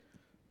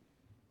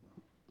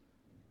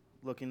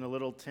looking a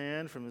little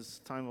tan from his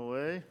time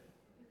away.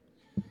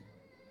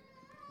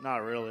 Not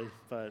really,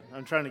 but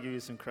I'm trying to give you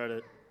some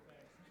credit.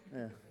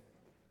 Yeah.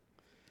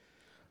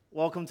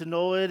 Welcome to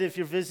Know It. If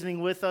you're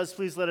visiting with us,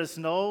 please let us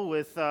know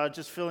with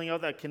just filling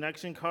out that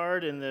connection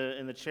card in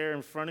the chair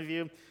in front of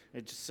you.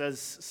 It just says,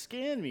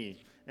 scan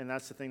me. And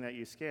that's the thing that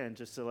you scan,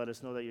 just to let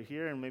us know that you're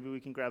here, and maybe we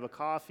can grab a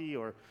coffee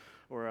or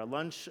a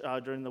lunch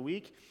during the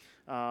week.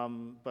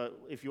 But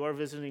if you are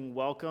visiting,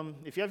 welcome.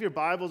 If you have your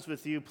Bibles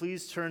with you,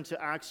 please turn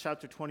to Acts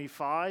chapter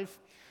 25.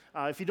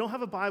 If you don't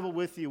have a Bible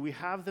with you, we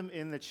have them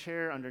in the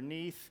chair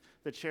underneath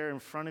the chair in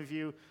front of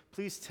you.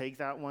 Please take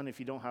that one if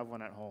you don't have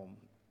one at home,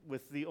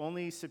 with the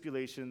only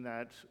stipulation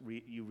that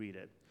you read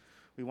it.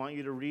 We want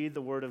you to read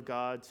the Word of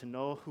God, to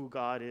know who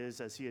God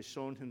is as He has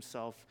shown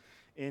Himself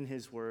in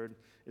His Word.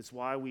 It's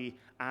why we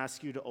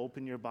ask you to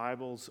open your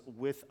Bibles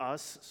with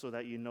us so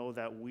that you know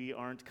that we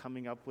aren't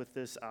coming up with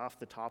this off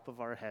the top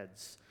of our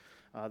heads.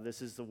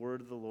 This is the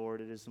Word of the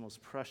Lord. It is the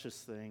most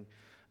precious thing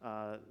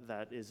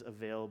that is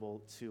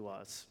available to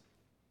us.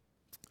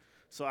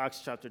 So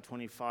Acts chapter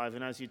 25,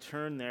 and as you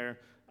turn there,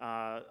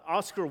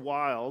 Oscar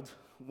Wilde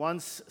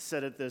once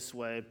said it this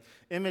way: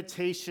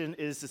 imitation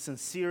is the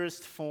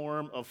sincerest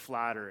form of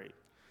flattery.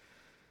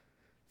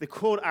 The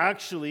quote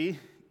actually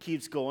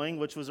keeps going,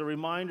 which was a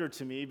reminder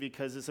to me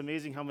because it's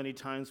amazing how many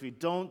times we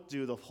don't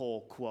do the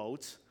whole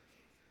quote,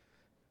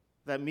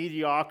 that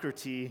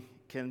mediocrity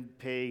can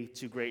pay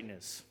to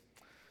greatness,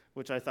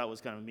 which I thought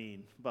was kind of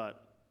mean, but,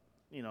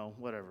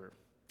 whatever.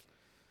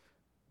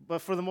 But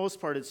for the most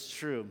part, it's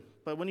true.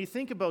 But when you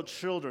think about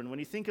children, when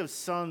you think of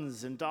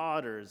sons and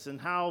daughters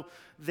and how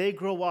they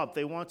grow up,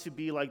 they want to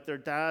be like their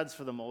dads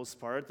for the most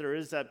part. There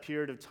is that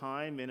period of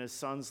time in a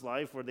son's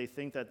life where they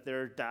think that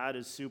their dad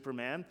is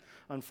Superman.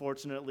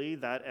 Unfortunately,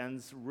 that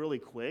ends really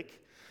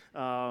quick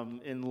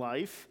in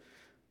life.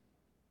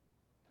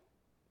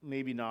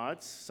 Maybe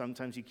not.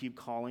 Sometimes you keep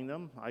calling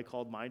them. I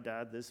called my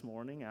dad this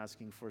morning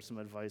asking for some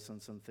advice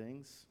on some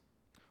things.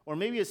 Or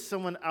maybe it's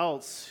someone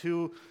else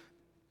who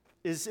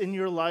is in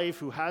your life,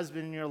 who has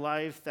been in your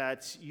life,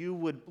 that you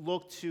would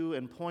look to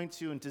and point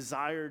to and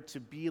desire to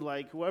be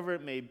like, whoever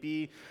it may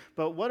be.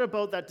 But what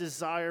about that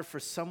desire for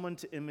someone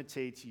to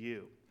imitate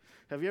you?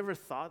 Have you ever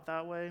thought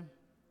that way?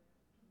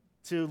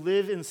 To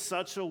live in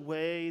such a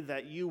way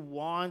that you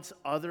want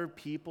other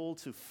people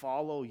to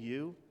follow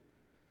you?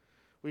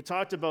 We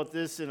talked about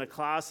this in a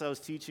class I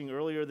was teaching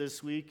earlier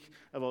this week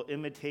about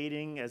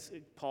imitating, as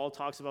Paul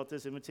talks about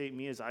this, imitate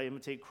me as I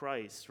imitate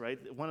Christ, right?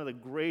 One of the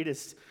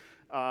greatest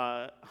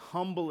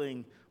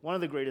humbling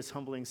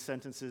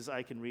sentences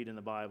I can read in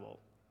the Bible.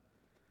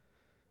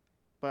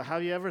 But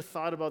have you ever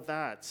thought about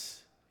that?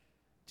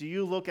 Do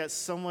you look at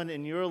someone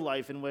in your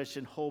life and wish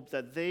and hope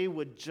that they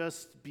would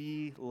just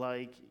be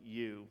like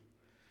you?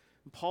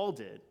 Paul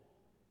did.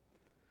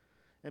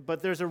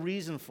 But there's a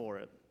reason for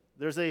it.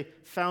 There's a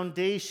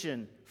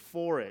foundation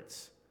for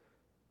it.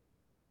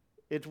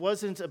 It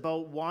wasn't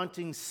about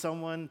wanting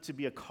someone to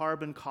be a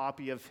carbon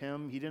copy of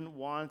him. He didn't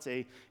want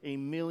a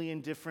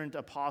million different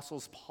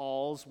apostles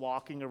Pauls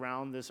walking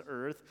around this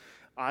earth.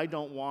 I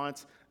don't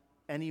want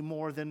any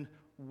more than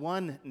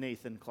one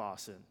Nathan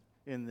Clausen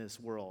in this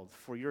world,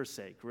 for your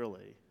sake,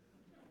 really.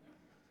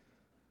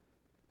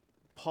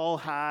 Paul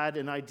had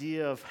an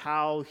idea of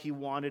how he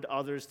wanted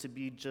others to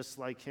be just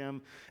like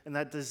him, and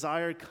that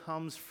desire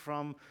comes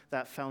from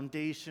that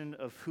foundation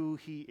of who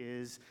he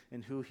is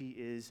and who he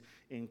is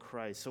in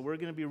Christ. So we're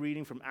going to be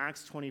reading from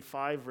Acts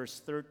 25,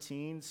 verse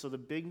 13. So the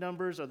big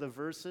numbers are the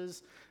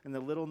verses, and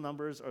the little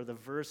numbers are the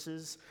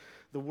verses.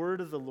 The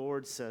word of the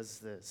Lord says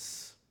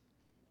this: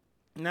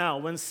 Now,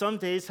 when some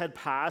days had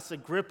passed,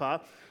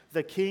 Agrippa,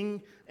 the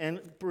king, and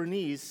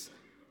Bernice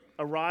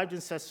arrived in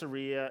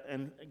Caesarea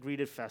and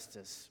greeted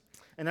Festus.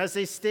 And as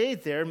they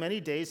stayed there many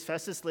days,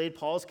 Festus laid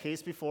Paul's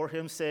case before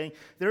him, saying,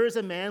 "There is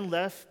a man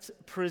left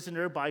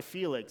prisoner by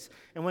Felix.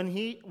 And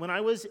when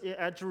I was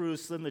at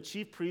Jerusalem, the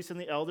chief priests and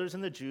the elders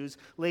and the Jews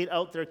laid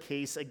out their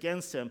case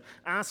against him,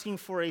 asking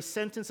for a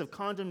sentence of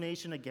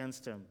condemnation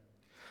against him.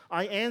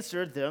 I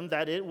answered them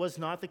that it was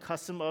not the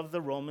custom of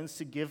the Romans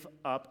to give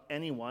up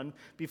anyone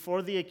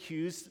before the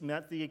accused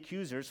met the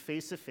accusers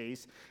face to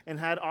face and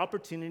had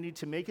opportunity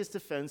to make his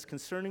defense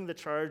concerning the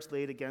charge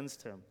laid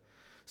against him.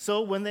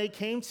 So when they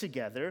came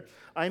together,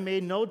 I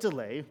made no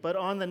delay, but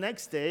on the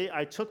next day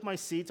I took my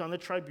seat on the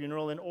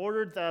tribunal and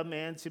ordered the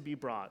man to be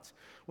brought.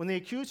 When the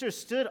accusers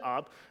stood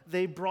up,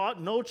 they brought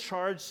no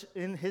charge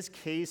in his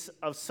case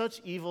of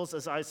such evils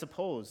as I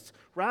supposed.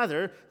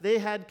 Rather, they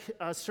had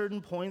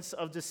certain points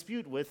of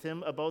dispute with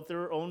him about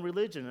their own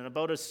religion and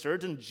about a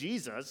certain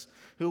Jesus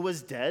who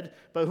was dead,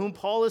 but whom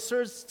Paul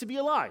asserts to be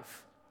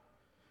alive.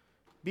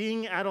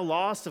 Being at a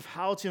loss of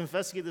how to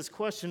investigate this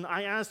question,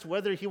 I asked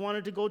whether he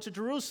wanted to go to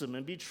Jerusalem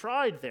and be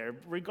tried there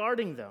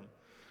regarding them.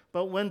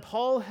 But when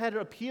Paul had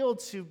appealed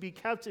to be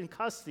kept in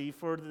custody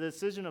for the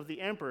decision of the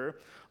emperor,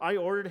 I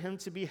ordered him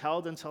to be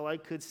held until I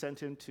could send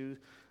him to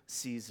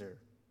Caesar.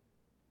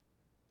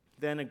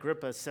 Then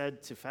Agrippa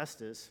said to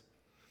Festus,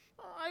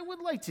 I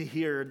would like to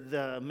hear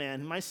the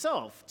man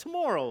myself.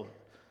 Tomorrow,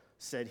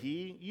 said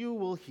he, you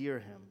will hear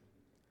him.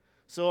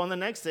 So on the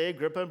next day,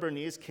 Agrippa and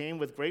Bernice came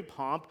with great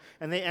pomp,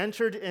 and they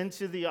entered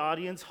into the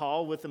audience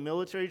hall with the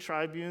military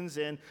tribunes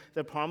and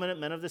the prominent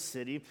men of the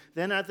city.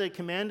 Then at the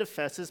command of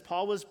Festus,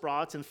 Paul was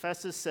brought, and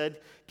Festus said,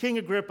 "King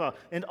Agrippa,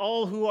 and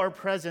all who are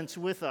present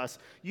with us,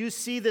 you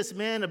see this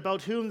man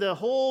about whom the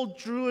whole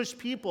Jewish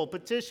people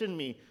petitioned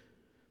me,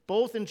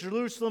 both in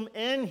Jerusalem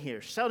and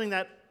here, shouting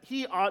that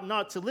he ought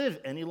not to live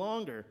any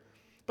longer.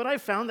 But I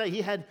found that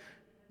he had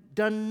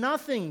done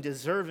nothing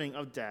deserving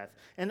of death.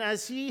 And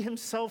as he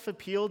himself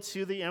appealed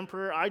to the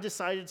emperor, I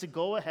decided to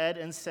go ahead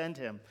and send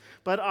him.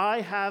 But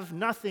I have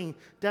nothing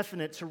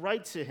definite to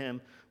write to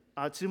him,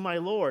 to my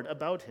Lord,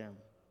 about him.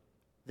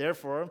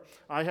 Therefore,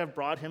 I have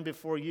brought him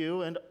before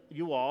you and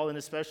you all, and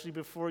especially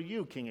before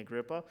you, King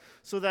Agrippa,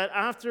 so that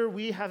after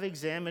we have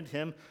examined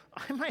him,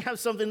 I might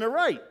have something to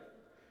write.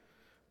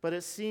 But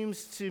it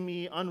seems to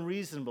me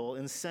unreasonable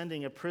in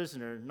sending a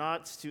prisoner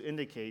not to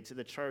indicate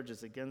the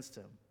charges against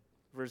him."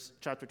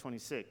 Chapter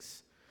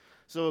 26.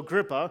 So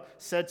Agrippa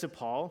said to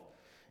Paul,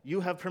 "You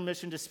have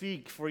permission to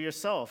speak for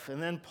yourself."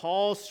 And then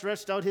Paul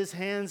stretched out his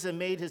hands and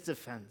made his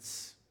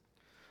defense.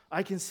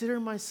 "I consider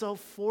myself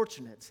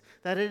fortunate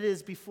that it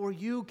is before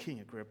you,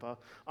 King Agrippa,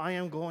 I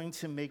am going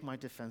to make my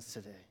defense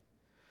today,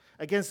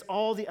 against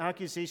all the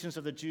accusations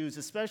of the Jews,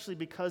 especially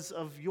because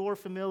of your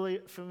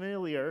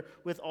familiar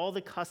with all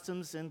the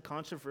customs and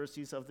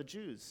controversies of the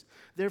Jews.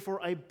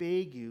 Therefore, I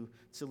beg you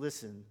to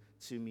listen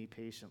to me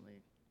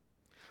patiently.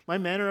 My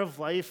manner of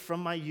life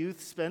from my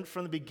youth, spent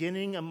from the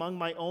beginning among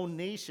my own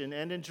nation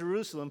and in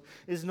Jerusalem,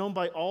 is known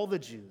by all the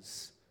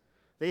Jews.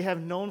 They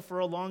have known for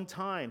a long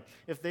time,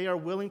 if they are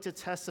willing to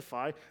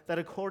testify, that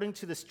according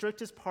to the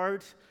strictest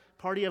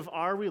party of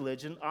our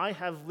religion, I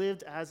have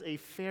lived as a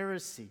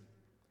Pharisee.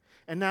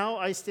 And now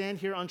I stand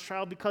here on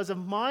trial because of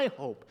my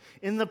hope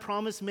in the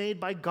promise made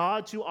by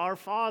God to our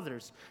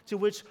fathers, to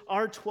which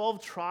our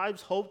 12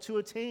 tribes hope to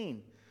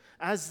attain,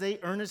 as they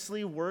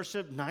earnestly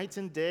worship night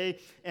and day.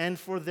 And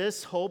for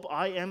this hope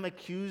I am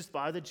accused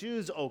by the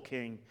Jews, O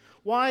king.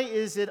 Why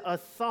is it a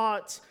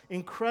thought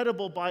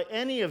incredible by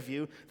any of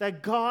you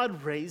that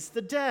God raised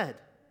the dead?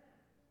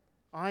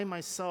 I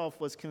myself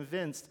was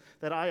convinced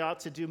that I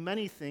ought to do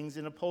many things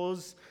in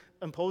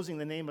imposing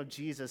the name of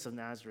Jesus of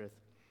Nazareth.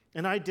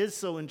 And I did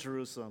so in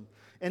Jerusalem.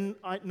 And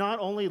I not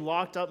only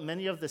locked up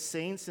many of the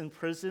saints in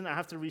prison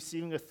after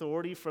receiving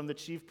authority from the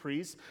chief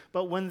priests,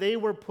 but when they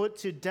were put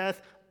to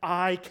death,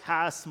 I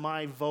cast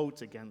my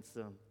vote against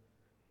them.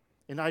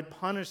 And I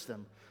punished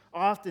them,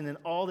 often in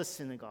all the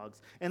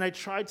synagogues. And I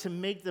tried to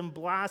make them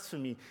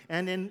blaspheme.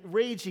 And in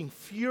raging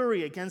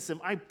fury against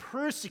them, I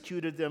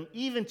persecuted them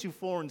even to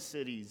foreign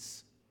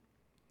cities.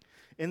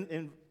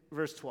 In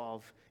verse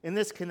 12, in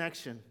this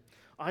connection,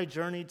 I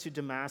journeyed to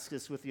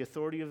Damascus with the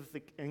authority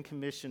and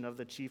commission of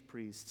the chief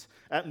priests.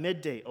 At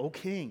midday, O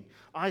king,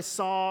 I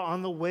saw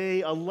on the way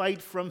a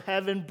light from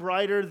heaven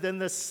brighter than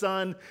the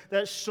sun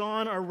that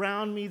shone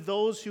around me,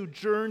 those who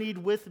journeyed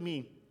with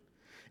me.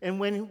 And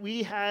when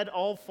we had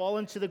all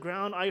fallen to the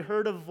ground, I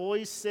heard a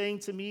voice saying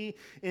to me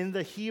in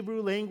the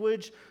Hebrew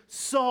language,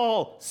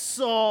 "Saul,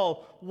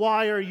 Saul,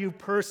 why are you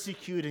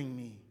persecuting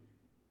me?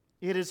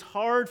 It is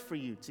hard for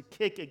you to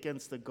kick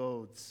against the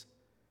goads."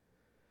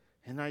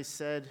 And I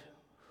said,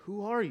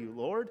 "Who are you,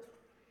 Lord?"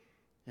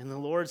 And the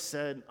Lord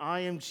said, "I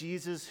am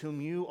Jesus whom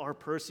you are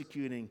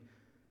persecuting.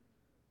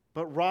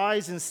 But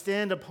rise and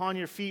stand upon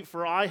your feet,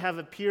 for I have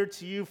appeared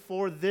to you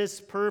for this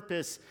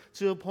purpose,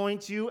 to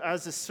appoint you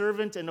as a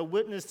servant and a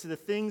witness to the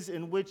things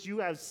in which you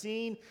have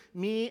seen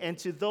me and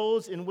to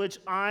those in which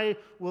I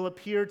will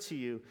appear to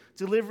you,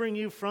 delivering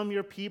you from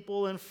your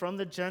people and from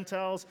the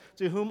Gentiles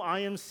to whom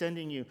I am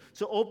sending you,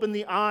 to open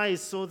the eyes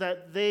so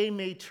that they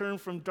may turn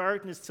from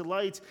darkness to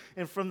light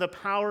and from the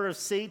power of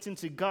Satan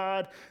to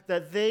God,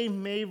 that they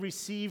may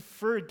receive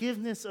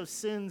forgiveness of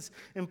sins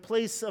and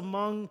place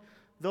among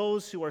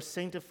those who are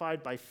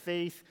sanctified by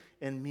faith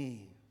in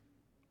me.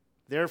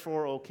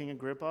 Therefore, O King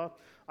Agrippa,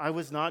 I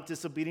was not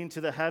disobedient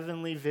to the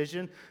heavenly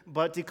vision,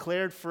 but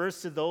declared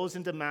first to those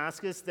in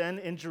Damascus, then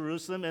in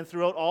Jerusalem, and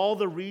throughout all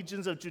the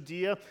regions of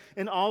Judea,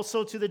 and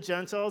also to the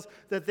Gentiles,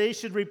 that they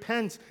should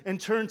repent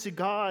and turn to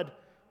God,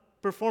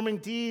 performing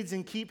deeds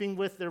in keeping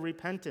with their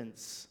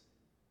repentance.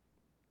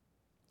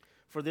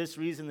 For this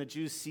reason, the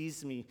Jews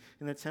seized me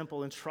in the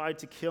temple and tried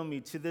to kill me.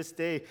 To this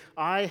day,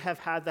 I have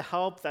had the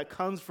help that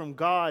comes from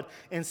God,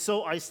 and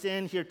so I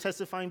stand here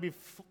testifying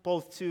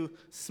both to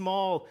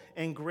small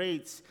and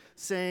great,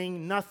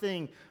 saying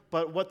nothing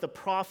but what the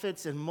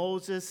prophets and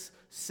Moses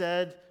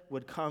said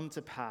would come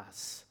to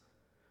pass,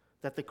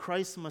 that the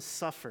Christ must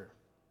suffer,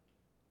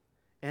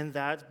 and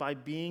that by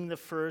being the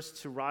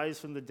first to rise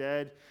from the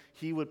dead,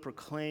 he would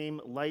proclaim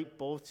light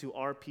both to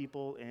our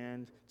people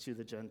and to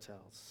the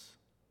Gentiles.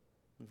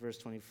 In verse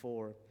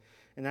 24,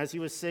 and as he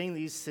was saying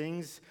these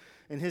things,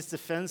 in his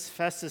defense,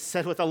 Festus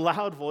said with a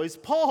loud voice,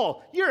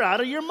 "Paul, you're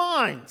out of your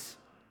mind.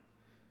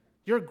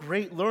 Your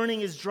great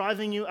learning is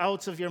driving you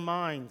out of your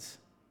mind."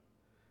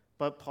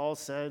 But Paul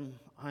said,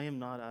 "I am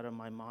not out of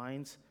my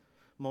mind,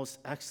 most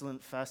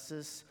excellent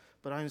Festus,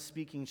 but I am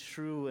speaking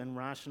true and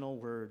rational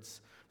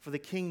words. For the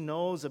king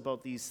knows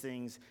about these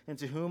things, and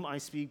to whom I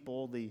speak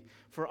boldly.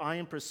 For I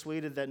am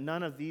persuaded that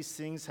none of these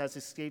things has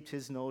escaped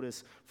his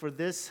notice, for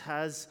this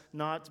has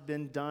not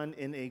been done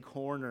in a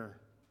corner.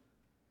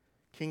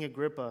 King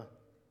Agrippa,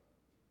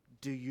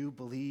 do you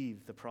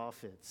believe the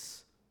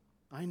prophets?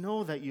 I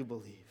know that you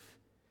believe.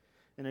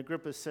 And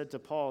Agrippa said to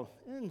Paul,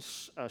 in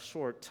a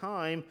short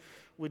time,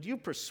 would you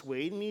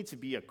persuade me to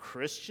be a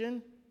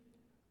Christian?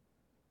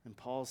 And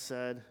Paul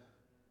said,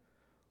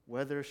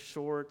 whether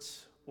short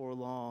or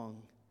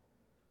long,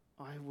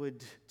 I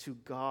would to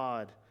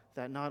God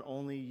that not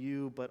only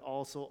you, but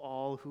also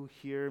all who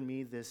hear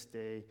me this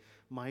day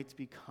might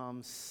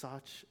become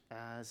such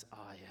as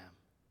I am,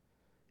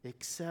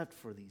 except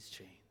for these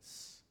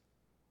chains.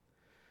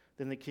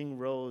 Then the king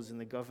rose, and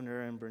the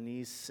governor and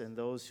Bernice and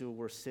those who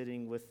were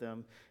sitting with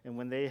them. And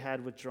when they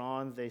had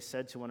withdrawn, they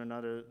said to one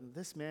another,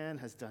 this man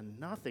has done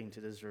nothing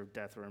to deserve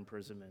death or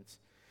imprisonment.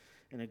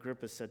 And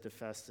Agrippa said to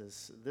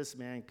Festus, this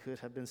man could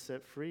have been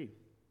set free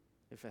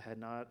if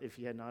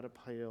he had not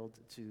appealed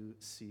to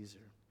Caesar.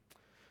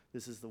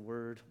 This is the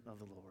word of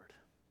the Lord.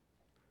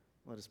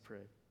 Let us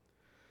pray.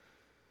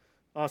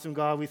 Awesome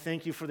God, we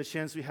thank you for the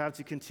chance we have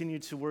to continue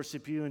to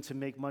worship you and to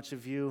make much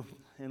of you.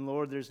 And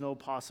Lord, there's no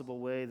possible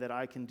way that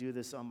I can do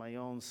this on my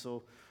own,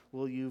 so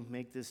will you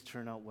make this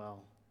turn out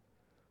well?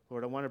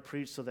 Lord, I want to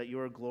preach so that you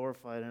are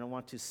glorified, and I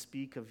want to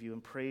speak of you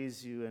and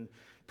praise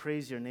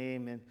your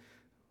name. And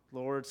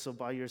Lord, so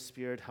by your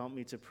Spirit, help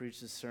me to preach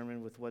this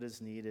sermon with what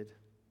is needed.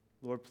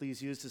 Lord,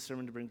 please use this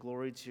sermon to bring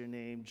glory to your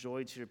name,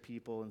 joy to your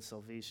people, and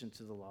salvation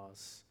to the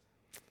lost.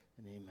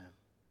 And amen.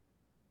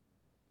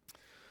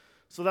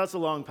 So that's a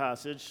long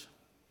passage.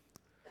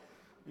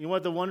 You know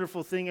what the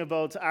wonderful thing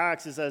about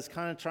Acts is that it's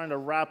kind of trying to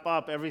wrap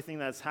up everything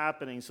that's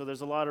happening. So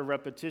there's a lot of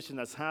repetition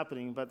that's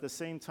happening, but at the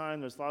same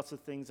time, there's lots of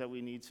things that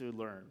we need to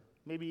learn,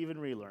 maybe even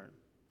relearn.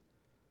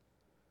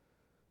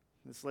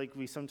 It's like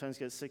we sometimes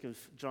get sick of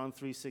John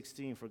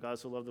 3:16, for God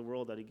so loved the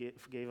world that he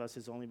gave us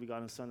his only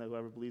begotten Son, that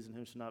whoever believes in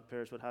him should not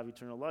perish but have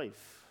eternal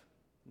life.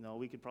 No,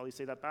 we could probably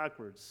say that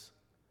backwards.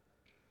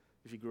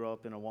 If you grew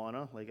up in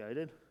Awana, like I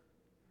did,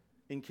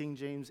 in King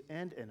James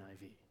and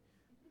NIV.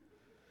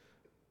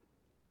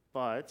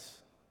 But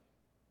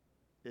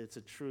it's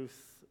a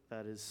truth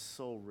that is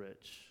so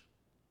rich.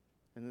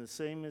 And the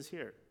same is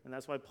here. And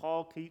that's why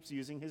Paul keeps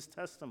using his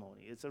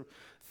testimony. It's a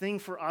thing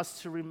for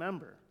us to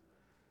remember.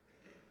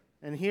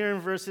 And here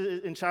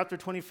in chapter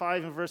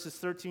 25, in verses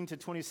 13 to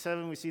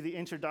 27, we see the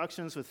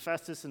introductions with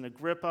Festus and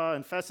Agrippa.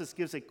 And Festus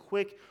gives a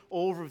quick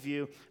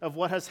overview of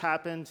what has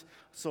happened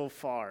so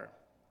far.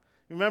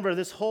 Remember,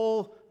 this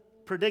whole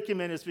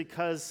predicament is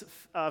because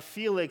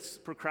Felix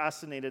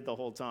procrastinated the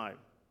whole time.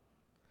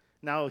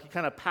 Now he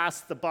kind of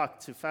passed the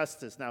buck to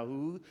Festus. Now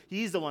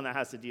he's the one that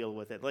has to deal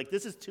with it. Like,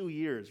 this is 2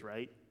 years,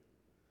 right?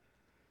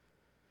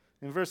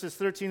 In verses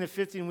 13 to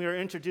 15, we are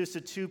introduced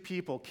to two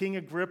people, King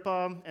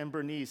Agrippa and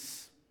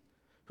Bernice,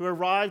 who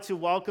arrived to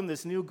welcome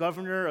this new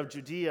governor of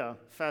Judea,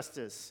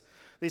 Festus.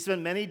 They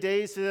spent many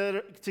days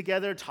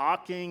together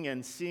talking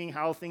and seeing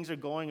how things are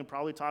going and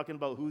probably talking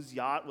about whose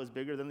yacht was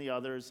bigger than the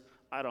others.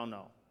 I don't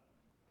know.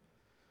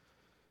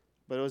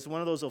 But it was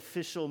one of those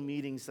official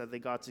meetings that they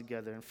got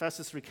together. And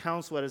Festus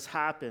recounts what has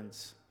happened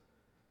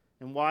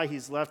and why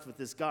he's left with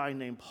this guy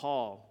named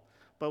Paul.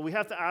 But we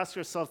have to ask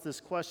ourselves this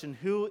question: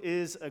 who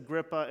is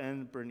Agrippa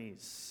and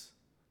Bernice?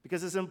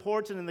 Because it's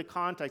important in the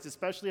context,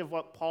 especially of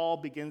what Paul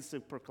begins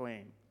to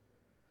proclaim.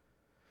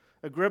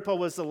 Agrippa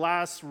was the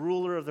last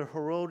ruler of the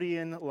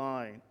Herodian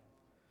line.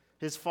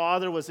 His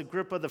father was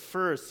Agrippa the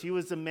First. He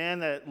was the man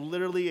that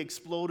literally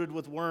exploded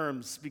with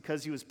worms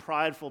because he was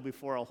prideful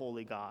before a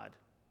holy God.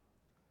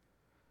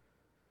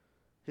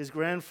 His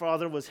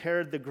grandfather was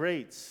Herod the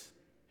Great,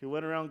 who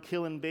went around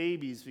killing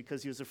babies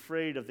because he was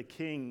afraid of the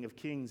King of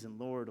Kings and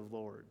Lord of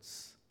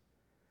Lords.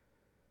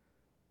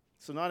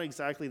 So not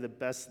exactly the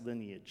best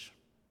lineage.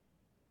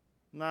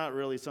 Not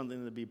really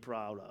something to be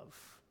proud of.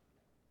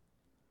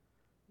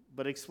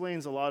 But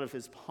explains a lot of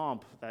his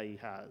pomp that he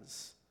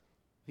has.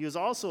 He was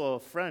also a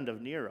friend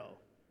of Nero.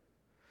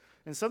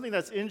 And something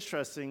that's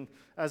interesting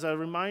as a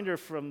reminder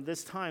from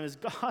this time is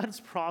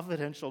God's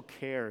providential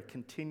care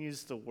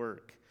continues to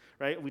work.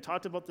 Right? We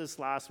talked about this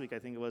last week, I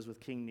think it was, with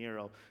King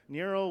Nero.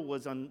 Nero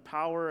was on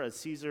power as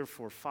Caesar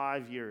for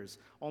 5 years.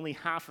 Only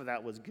half of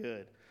that was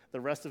good.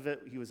 The rest of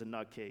it, he was a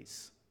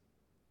nutcase.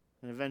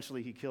 And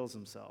eventually he kills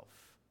himself.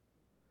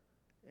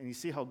 And you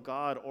see how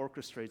God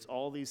orchestrates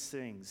all these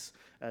things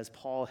as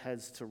Paul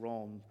heads to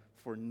Rome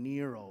for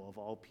Nero, of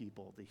all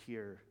people, to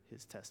hear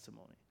his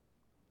testimony.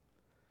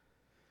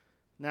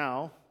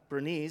 Now,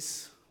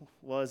 Bernice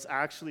was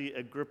actually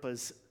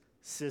Agrippa's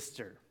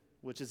sister,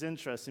 which is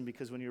interesting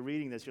because when you're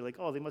reading this, you're like,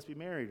 oh, they must be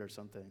married or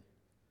something.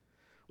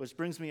 Which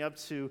brings me up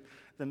to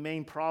the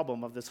main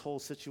problem of this whole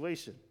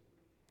situation.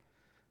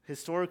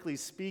 Historically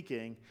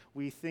speaking,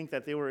 we think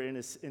that they were in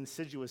an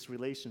insidious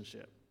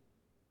relationship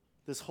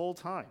this whole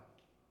time.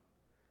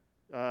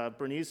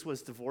 Bernice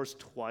was divorced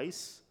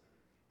twice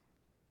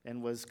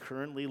and was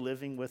currently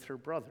living with her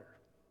brother.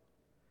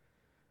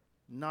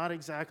 Not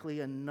exactly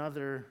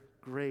another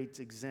great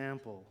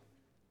example.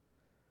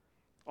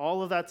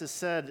 All of that to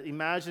said,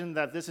 imagine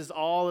that this is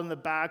all in the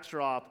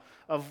backdrop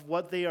of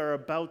what they are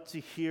about to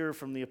hear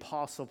from the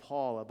Apostle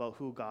Paul about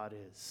who God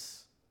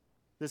is.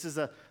 This is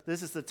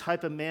the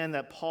type of man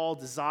that Paul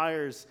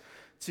desires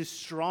to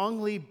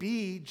strongly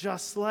be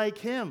just like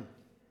him.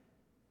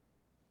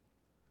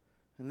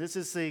 And this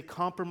is a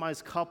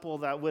compromised couple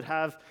that would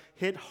have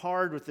hit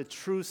hard with the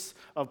truths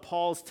of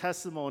Paul's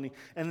testimony.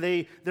 And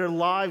their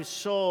lives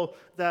show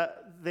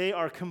that they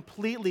are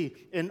completely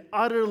and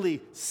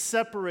utterly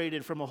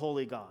separated from a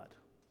holy God.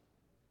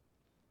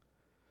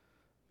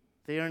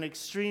 They are an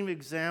extreme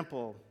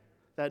example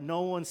that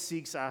no one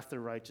seeks after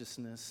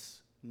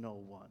righteousness, no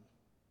one.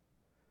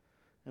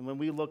 And when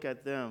we look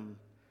at them,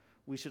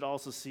 we should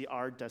also see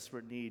our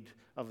desperate need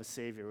of a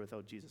Savior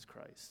without Jesus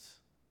Christ.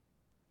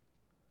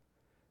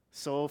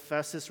 So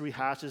Festus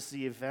rehashes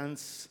the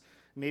events,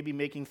 maybe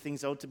making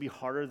things out to be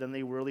harder than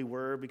they really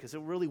were, because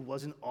it really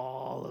wasn't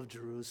all of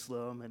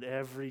Jerusalem and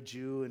every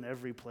Jew in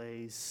every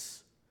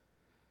place.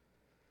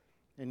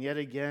 And yet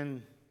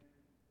again,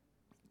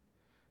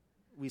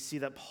 we see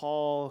that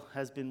Paul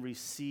has been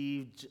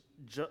received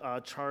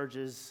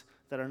charges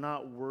that are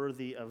not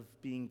worthy of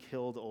being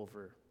killed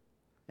over.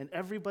 And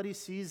everybody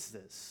sees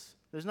this.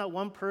 There's not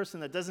one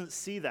person that doesn't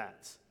see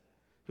that,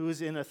 who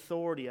is in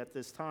authority at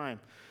this time.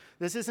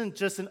 This isn't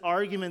just an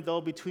argument,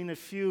 though, between a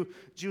few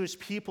Jewish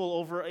people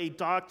over a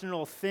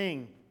doctrinal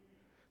thing.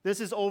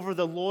 This is over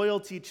the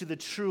loyalty to the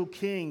true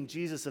King,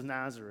 Jesus of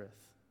Nazareth,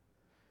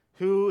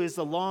 who is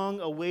the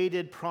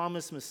long-awaited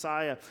promised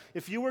Messiah.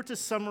 If you were to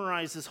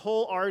summarize this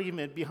whole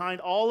argument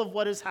behind all of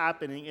what is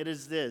happening, it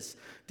is this: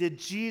 did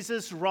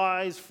Jesus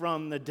rise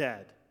from the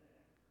dead?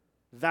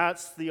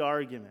 That's the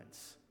argument.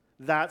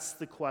 That's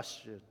the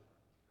question.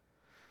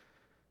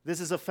 This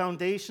is a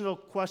foundational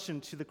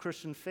question to the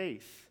Christian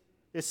faith.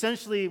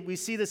 Essentially, we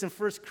see this in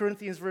 1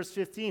 Corinthians verse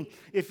 15.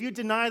 If you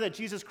deny that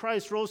Jesus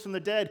Christ rose from the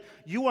dead,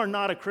 you are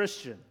not a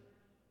Christian.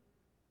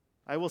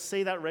 I will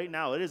say that right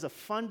now. It is a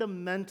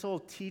fundamental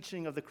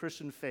teaching of the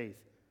Christian faith.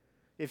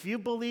 If you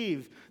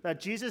believe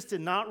that Jesus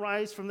did not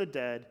rise from the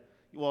dead,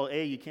 well,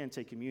 A, you can't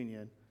take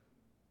communion,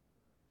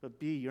 but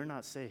B, you're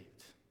not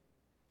saved.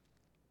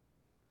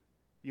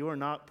 You are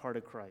not part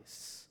of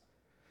Christ.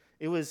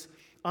 It was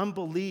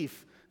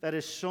unbelief that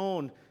is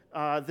shown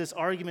this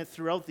argument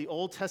throughout the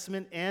Old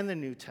Testament and the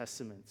New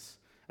Testaments,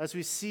 as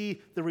we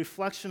see the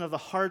reflection of the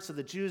hearts of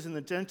the Jews and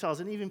the Gentiles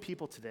and even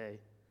people today.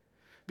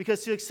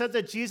 Because to accept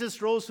that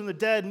Jesus rose from the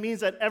dead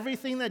means that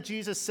everything that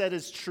Jesus said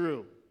is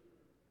true.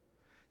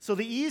 So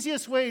the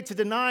easiest way to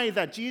deny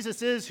that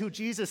Jesus is who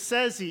Jesus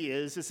says he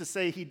is to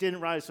say he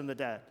didn't rise from the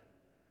dead.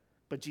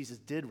 But Jesus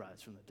did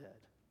rise from the dead.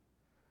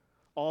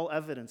 All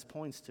evidence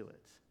points to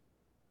it.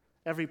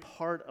 Every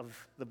part of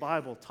the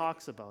Bible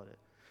talks about it.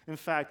 In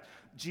fact,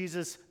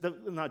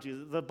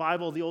 the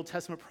Bible, the Old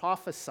Testament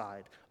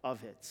prophesied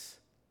of it.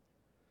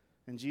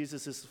 And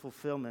Jesus is the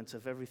fulfillment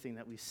of everything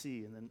that we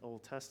see in the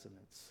Old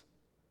Testament.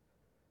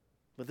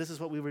 But this is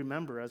what we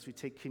remember as we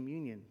take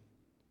communion.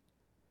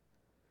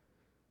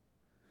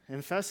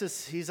 And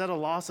Festus, he's at a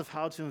loss of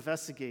how to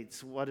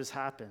investigate what has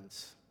happened.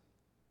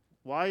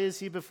 Why is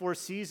he before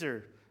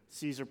Caesar?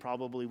 Caesar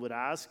probably would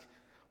ask.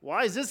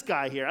 Why is this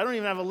guy here? I don't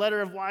even have a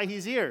letter of why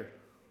he's here.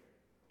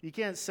 You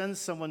can't send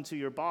someone to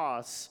your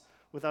boss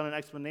without an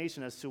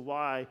explanation as to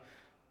why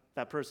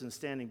that person is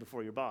standing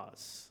before your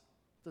boss.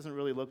 It doesn't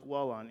really look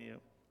well on you.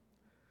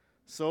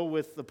 So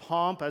with the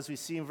pomp, as we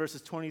see in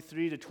verses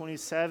 23 to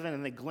 27,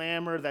 and the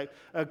glamour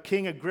that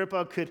King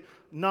Agrippa could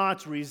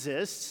not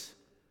resist.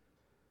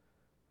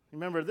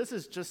 Remember, this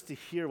is just to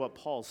hear what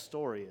Paul's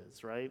story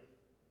is, right?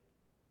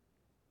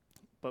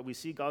 But we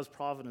see God's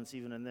providence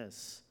even in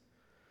this,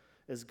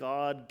 as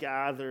God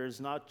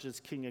gathers not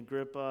just King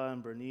Agrippa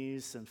and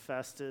Bernice and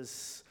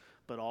Festus,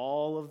 but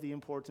all of the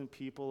important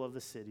people of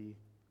the city,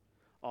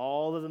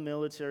 all of the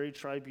military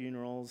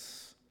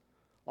tribunals,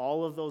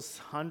 all of those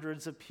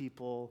hundreds of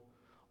people,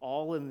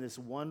 all in this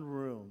one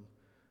room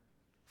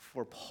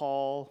for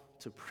Paul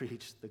to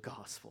preach the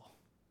gospel.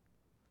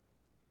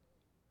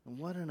 And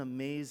what an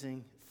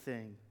amazing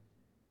thing.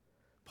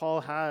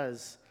 Paul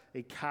has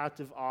a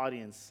captive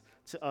audience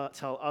to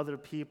tell other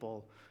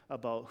people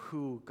about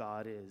who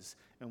God is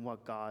and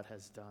what God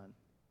has done.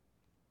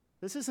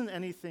 This isn't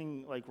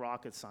anything like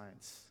rocket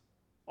science.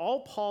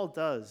 All Paul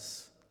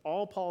does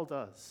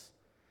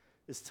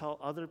is tell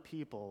other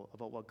people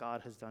about what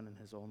God has done in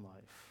his own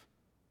life.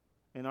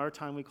 In our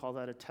time, we call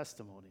that a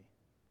testimony.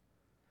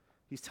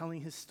 He's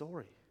telling his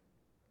story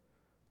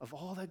of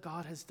all that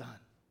God has done,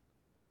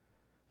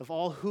 of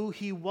all who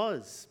he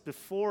was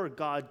before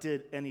God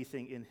did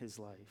anything in his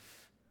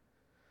life.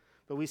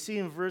 But we see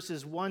in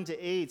verses 1 to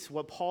 8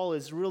 what Paul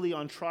is really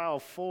on trial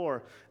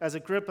for, as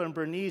Agrippa and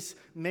Bernice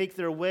make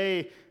their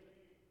way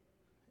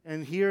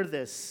and hear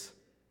this.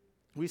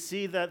 We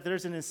see that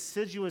there's an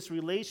insidious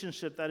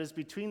relationship that is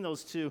between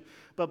those two,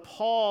 but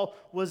Paul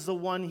was the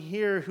one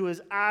here who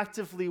is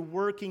actively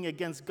working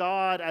against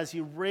God as he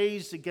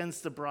raged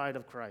against the bride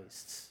of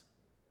Christ.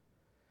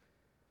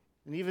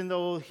 And even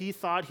though he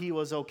thought he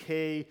was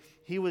okay,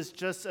 he was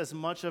just as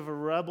much of a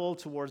rebel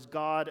towards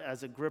God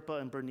as Agrippa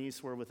and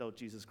Bernice were without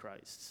Jesus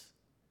Christ.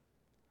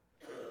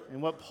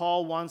 And what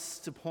Paul wants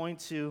to point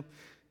to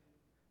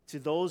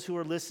those who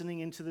are listening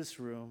into this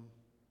room,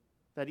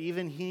 that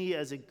even he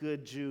as a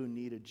good Jew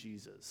needed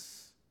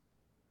Jesus.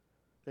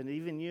 That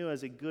even you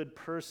as a good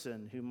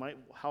person who might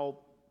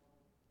help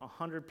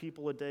 100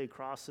 people a day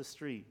cross the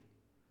street,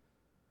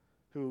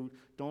 who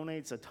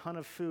donates a ton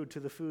of food to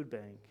the food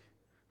bank,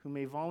 who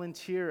may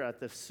volunteer at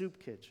the soup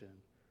kitchen,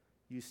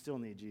 you still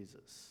need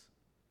Jesus.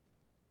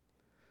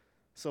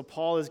 So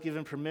Paul is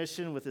given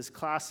permission with his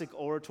classic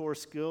orator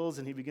skills,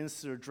 and he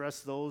begins to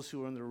address those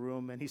who are in the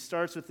room. And he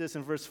starts with this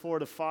in verse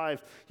 4-5.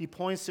 He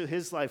points to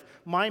his life.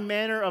 My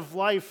manner of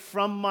life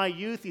from my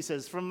youth, he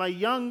says, from my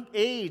young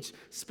age,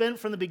 spent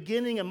from the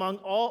beginning among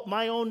all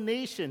my own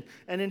nation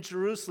and in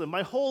Jerusalem.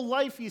 My whole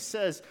life, he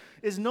says,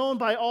 is known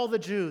by all the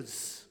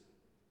Jews.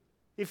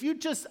 If you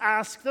just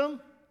ask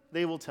them,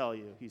 they will tell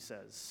you, he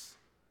says.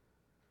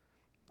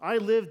 I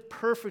lived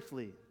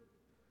perfectly,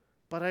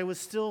 but I was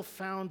still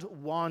found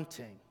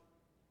wanting.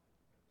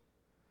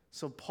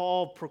 So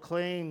Paul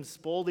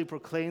boldly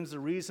proclaims the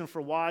reason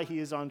for why he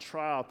is on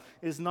trial.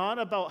 It is not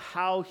about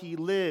how he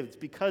lived,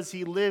 because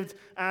he lived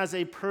as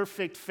a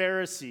perfect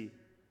Pharisee,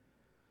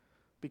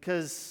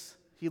 because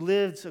he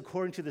lived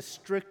according to the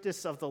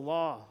strictest of the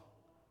law,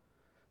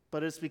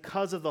 but it's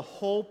because of the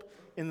hope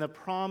in the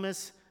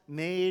promise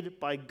made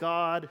by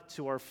God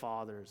to our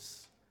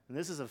fathers. And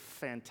this is a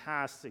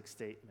fantastic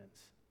statement.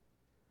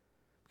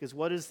 Because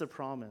what is the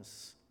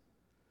promise?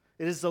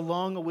 It is the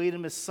long-awaited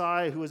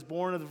Messiah who was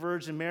born of the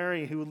Virgin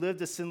Mary, who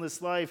lived a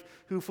sinless life,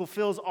 who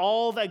fulfills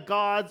all that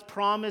God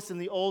promised in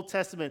the Old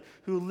Testament,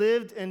 who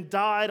lived and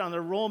died on the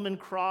Roman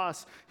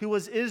cross, who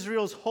was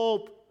Israel's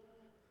hope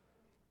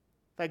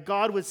that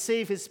God would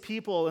save his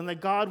people and that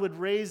God would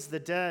raise the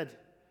dead.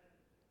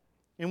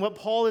 And what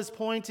Paul is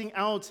pointing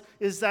out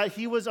is that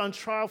he was on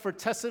trial for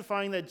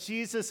testifying that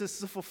Jesus is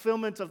the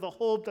fulfillment of the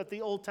hope that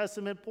the Old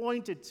Testament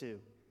pointed to.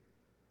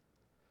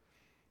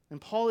 And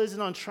Paul isn't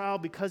on trial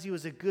because he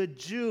was a good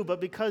Jew,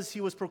 but because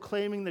he was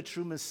proclaiming the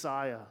true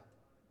Messiah.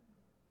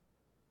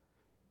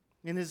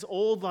 In his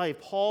old life,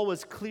 Paul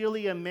was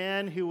clearly a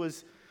man who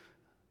was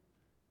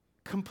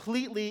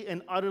completely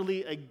and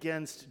utterly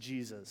against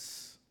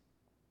Jesus.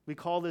 We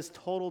call this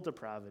total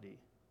depravity,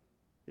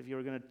 if you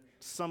were going to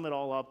sum it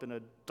all up in a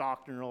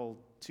doctrinal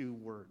 2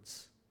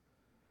 words,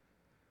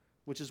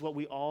 which is what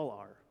we all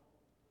are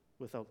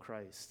without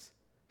Christ.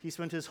 He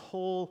spent his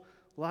whole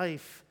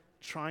life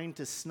trying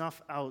to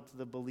snuff out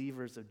the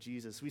believers of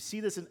Jesus. We see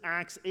this in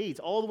Acts 8,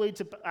 all the way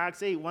to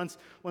Acts 8,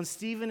 when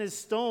Stephen is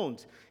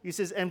stoned. He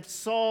says, and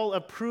Saul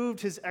approved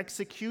his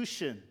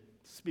execution,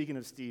 speaking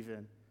of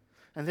Stephen.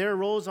 And there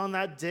arose on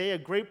that day a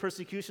great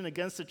persecution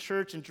against the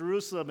church in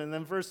Jerusalem. And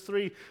then verse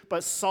 3,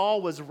 but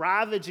Saul was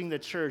ravaging the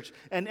church,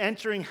 and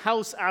entering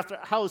house after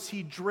house,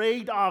 he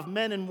dragged off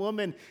men and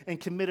women and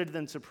committed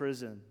them to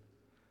prison.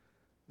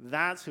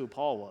 That's who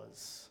Paul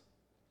was.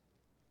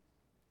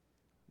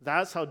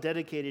 That's how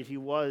dedicated he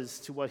was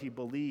to what he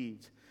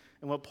believed.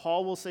 And what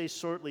Paul will say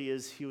shortly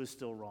is he was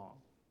still wrong.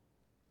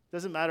 It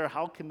doesn't matter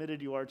how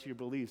committed you are to your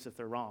beliefs if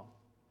they're wrong.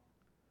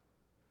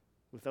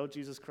 Without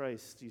Jesus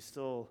Christ, you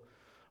still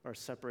are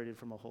separated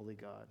from a holy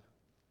God.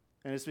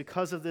 And it's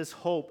because of this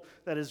hope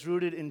that is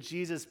rooted in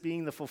Jesus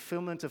being the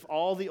fulfillment of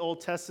all the Old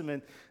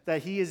Testament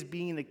that he is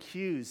being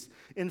accused.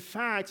 In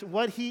fact,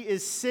 what he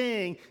is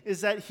saying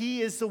is that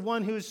he is the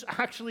one who's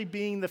actually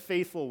being the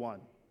faithful one.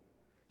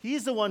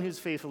 He's the one who's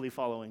faithfully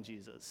following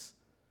Jesus,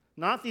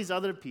 not these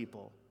other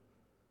people.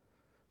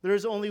 There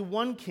is only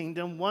one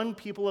kingdom, one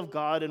people of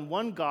God, and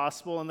one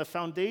gospel, and the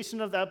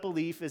foundation of that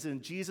belief is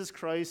in Jesus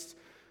Christ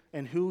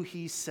and who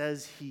he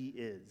says he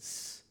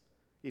is.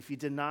 If you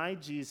deny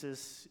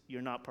Jesus,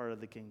 you're not part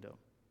of the kingdom.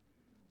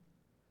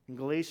 And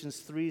Galatians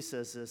 3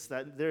 says this,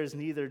 that there is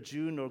neither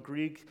Jew nor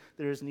Greek,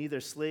 there is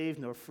neither slave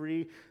nor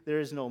free, there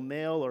is no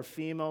male or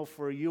female,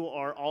 for you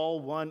are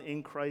all one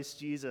in Christ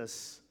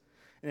Jesus.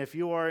 And if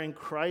you are in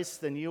Christ,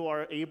 then you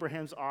are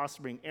Abraham's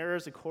offspring,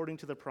 heirs according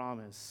to the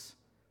promise.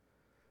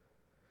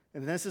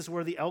 And this is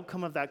where the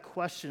outcome of that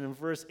question in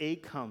verse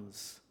 8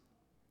 comes.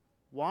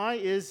 Why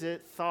is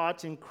it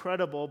thought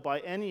incredible by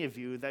any of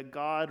you that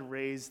God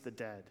raised the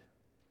dead?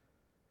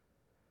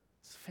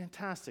 It's a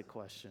fantastic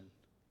question.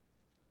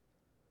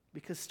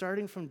 Because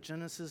starting from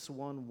Genesis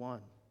 1:1,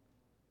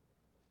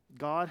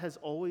 God has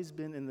always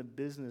been in the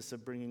business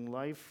of bringing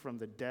life from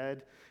the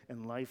dead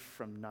and life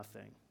from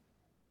nothing.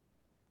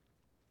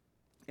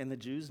 And the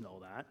Jews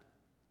know that.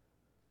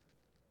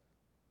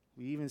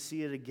 We even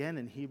see it again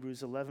in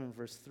Hebrews 11,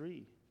 verse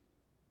 3.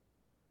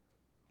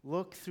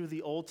 Look through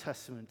the Old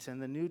Testament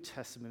and the New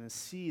Testament and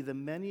see the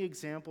many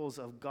examples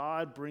of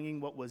God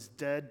bringing what was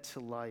dead to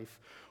life,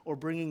 or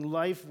bringing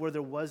life where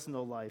there was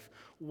no life.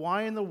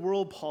 Why in the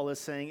world, Paul is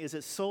saying, is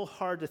it so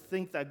hard to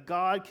think that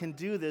God can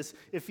do this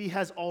if he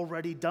has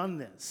already done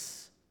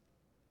this?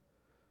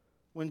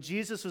 When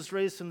Jesus was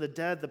raised from the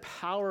dead, the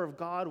power of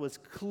God was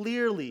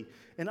clearly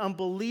and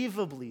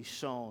unbelievably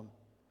shown.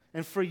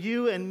 And for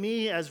you and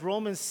me, as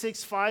Romans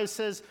 6:5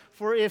 says,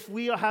 for if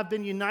we have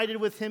been united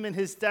with him in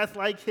his death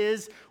like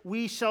his,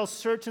 we shall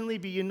certainly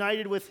be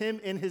united with him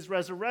in his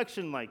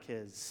resurrection like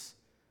his.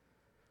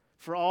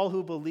 For all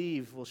who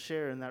believe will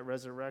share in that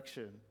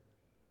resurrection.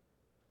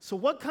 So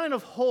what kind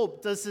of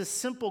hope does this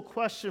simple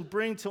question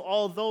bring to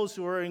all those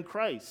who are in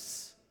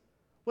Christ?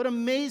 What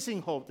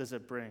amazing hope does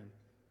it bring?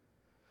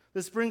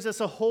 This brings us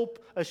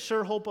a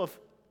sure hope of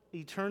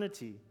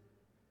eternity.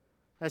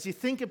 As you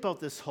think about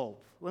this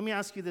hope, let me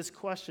ask you this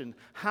question.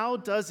 How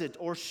does it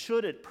or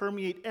should it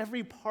permeate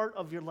every part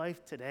of your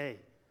life today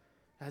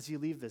as you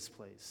leave this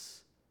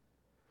place?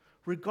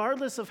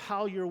 Regardless of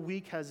how your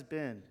week has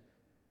been,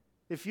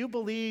 if you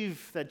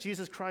believe that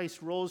Jesus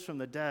Christ rose from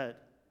the dead,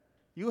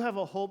 you have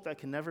a hope that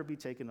can never be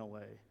taken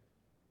away.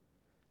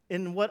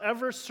 In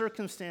whatever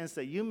circumstance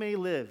that you may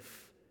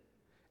live,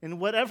 in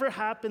whatever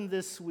happened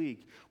this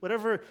week,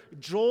 whatever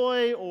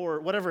joy or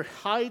whatever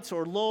heights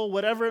or low,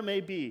 whatever it may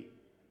be,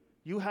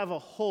 you have a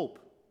hope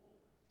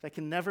that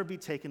can never be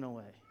taken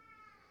away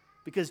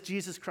because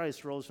Jesus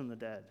Christ rose from the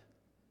dead.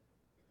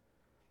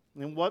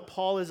 And what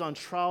Paul is on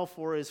trial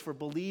for is for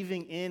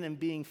believing in and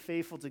being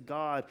faithful to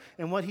God.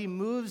 And what he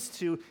moves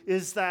to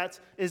is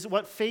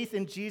what faith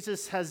in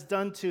Jesus has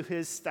done to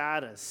his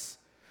status.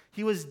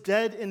 He was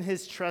dead in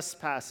his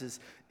trespasses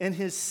and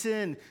his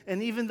sin.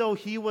 And even though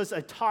he was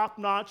a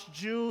top-notch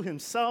Jew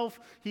himself,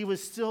 he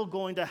was still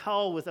going to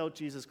hell without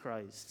Jesus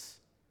Christ.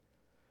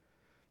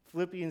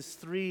 Philippians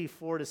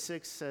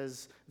 3:4-6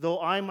 says, though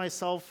I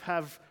myself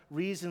have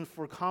reason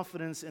for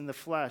confidence in the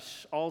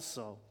flesh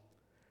also.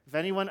 If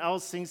anyone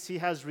else thinks he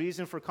has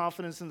reason for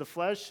confidence in the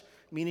flesh,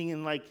 meaning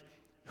in like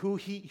who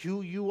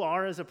you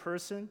are as a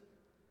person,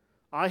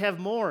 I have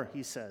more,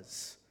 he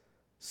says.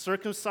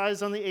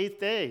 Circumcised on the 8th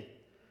day,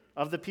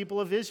 of the people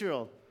of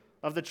Israel,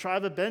 of the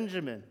tribe of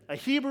Benjamin, a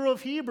Hebrew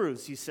of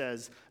Hebrews, he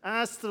says.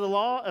 As to the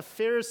law, a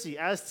Pharisee.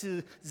 As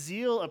to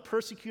zeal, a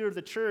persecutor of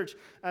the church.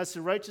 As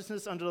to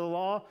righteousness under the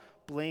law,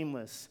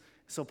 blameless.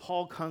 So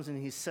Paul comes and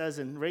he says,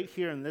 and right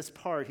here in this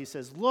part, he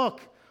says,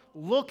 look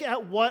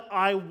at what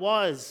I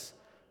was.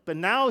 But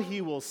now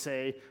he will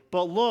say,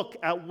 but look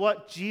at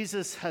what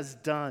Jesus has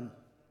done.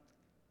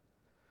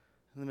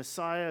 The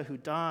Messiah who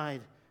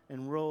died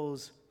and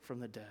rose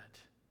from the dead.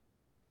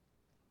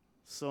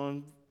 So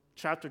in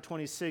chapter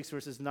 26,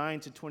 verses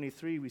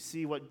 9-23, we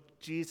see what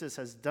Jesus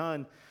has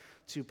done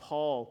to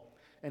Paul.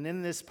 And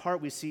in this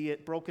part, we see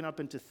it broken up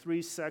into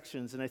 3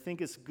 sections. And I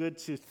think it's good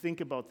to think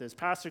about this.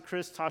 Pastor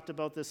Chris talked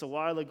about this a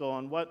while ago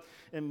on what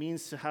it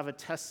means to have a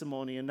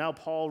testimony. And now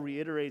Paul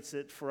reiterates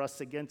it for us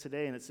again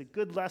today. And it's a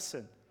good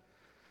lesson.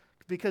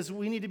 Because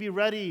we need to be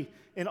ready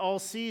in all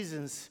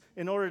seasons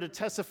in order to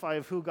testify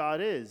of who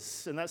God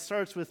is. And that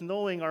starts with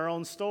knowing our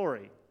own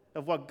story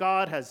of what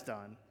God has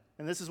done.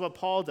 And this is what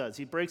Paul does.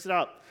 He breaks it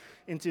up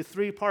into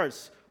 3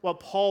 parts. What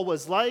Paul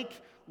was like,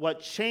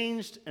 what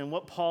changed, and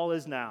what Paul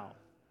is now.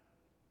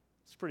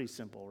 It's pretty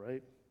simple,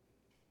 right?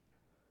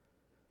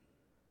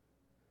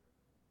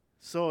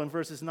 So in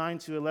verses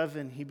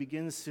 9-11, he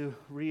begins to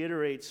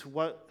reiterate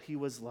what he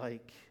was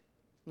like.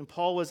 And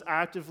Paul was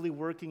actively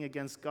working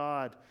against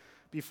God.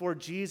 Before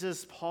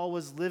Jesus, Paul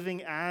was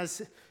living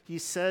as he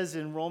says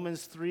in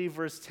Romans 3,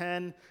 verse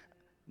 10,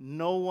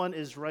 no one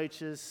is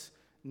righteous,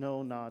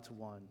 no, not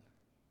one.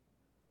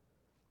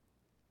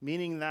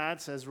 Meaning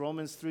that, as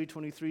Romans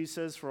 3:23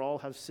 says, for all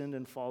have sinned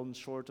and fallen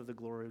short of the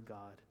glory of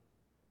God.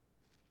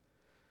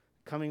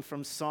 Coming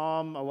from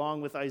Psalm,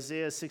 along with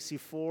Isaiah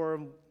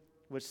 64,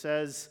 which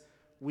says,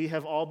 we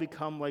have all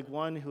become like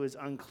one who is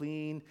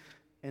unclean,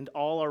 and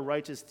all our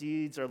righteous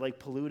deeds are like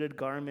polluted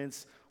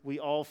garments. We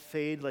all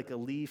fade like a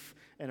leaf,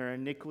 and our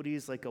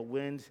iniquities like a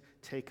wind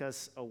take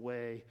us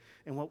away.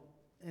 And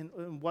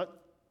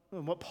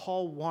what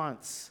Paul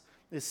wants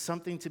is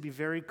something to be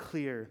very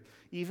clear.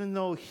 Even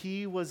though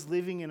he was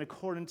living in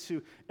accordance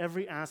to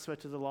every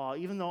aspect of the law,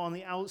 even though on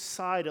the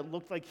outside it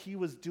looked like he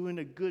was doing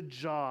a good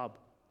job,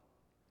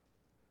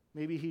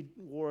 maybe he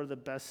wore the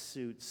best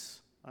suits,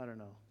 I don't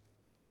know.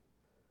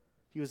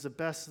 He was the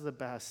best of the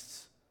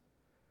best.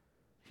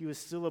 He was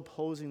still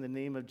opposing the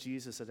name of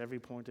Jesus at every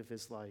point of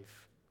his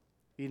life.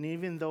 And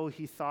even though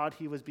he thought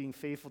he was being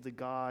faithful to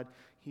God,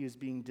 he was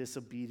being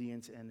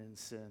disobedient and in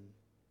sin.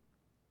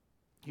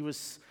 He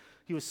was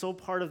so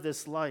part of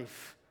this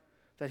life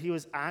that he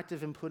was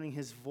active in putting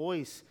his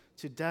voice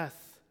to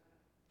death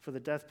for the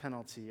death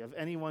penalty of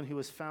anyone who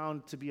was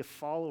found to be a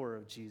follower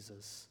of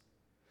Jesus.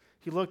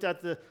 He looked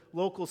at the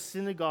local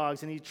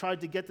synagogues and he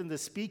tried to get them to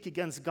speak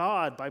against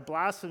God by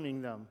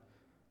blaspheming God.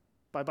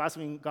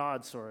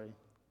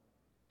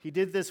 He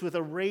did this with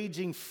a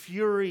raging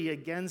fury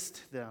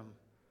against them.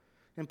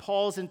 And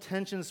Paul's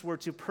intentions were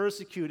to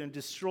persecute and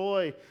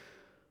destroy,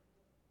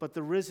 but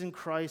the risen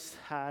Christ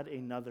had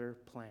another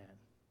plan.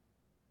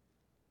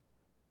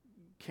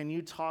 Can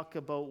you talk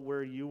about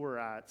where you were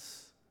at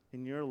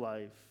in your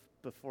life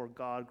before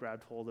God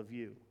grabbed hold of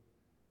you?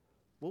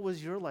 What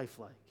was your life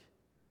like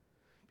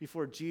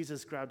before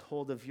Jesus grabbed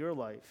hold of your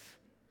life?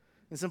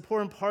 It's an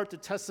important part to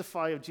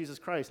testify of Jesus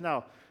Christ.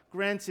 Now,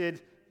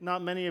 granted,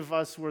 not many of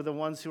us were the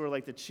ones who were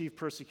like the chief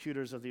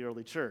persecutors of the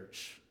early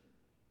church,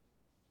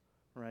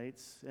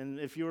 right? And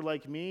if you were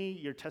like me,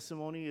 your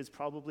testimony is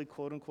probably,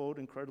 quote unquote,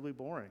 incredibly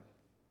boring.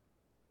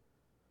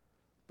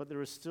 But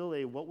there is still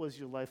a what was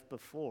your life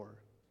before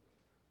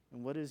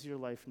and what is your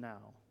life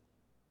now?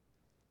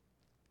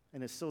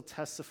 And it still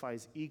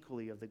testifies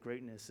equally of the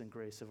greatness and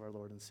grace of our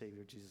Lord and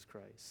Savior, Jesus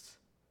Christ.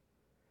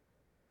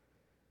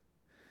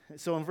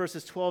 So in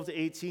verses 12 to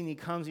 18,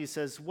 he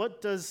says,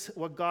 what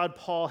God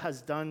Paul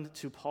has done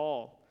to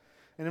Paul?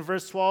 And in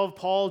verse 12,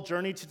 Paul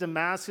journeyed to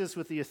Damascus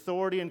with the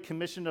authority and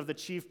commission of the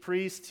chief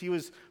priest. He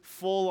was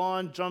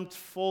jumped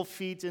full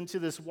feet into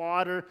this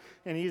water,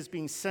 and he is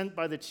being sent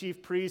by the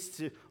chief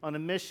priest on a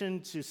mission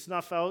to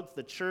snuff out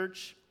the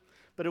church.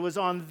 But it was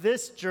on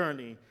this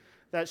journey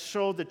that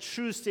showed the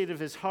true state of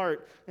his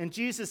heart. And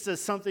Jesus does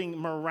something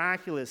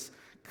miraculous.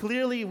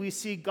 Clearly, we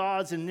see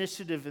God's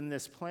initiative in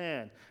this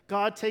plan.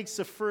 God takes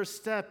the first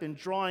step in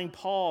drawing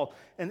Paul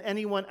and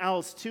anyone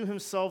else to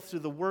himself through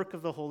the work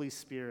of the Holy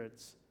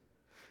Spirit.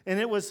 And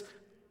it was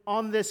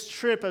on this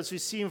trip, as we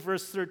see in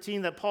verse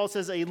 13, that Paul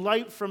says, a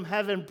light from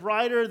heaven,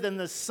 brighter than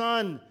the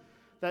sun,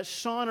 that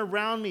shone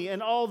around me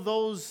and all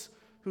those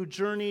who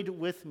journeyed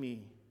with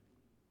me.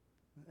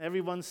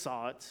 Everyone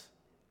saw it.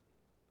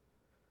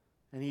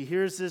 And he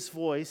hears this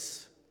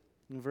voice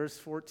in verse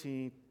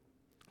 14,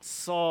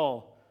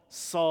 Saul,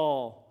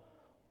 Saul,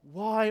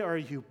 why are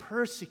you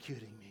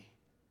persecuting me?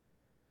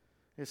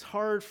 It's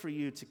hard for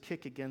you to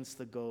kick against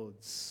the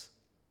goads.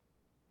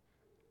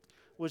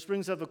 Which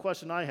brings up a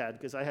question I had,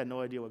 because I had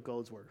no idea what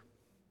goads were.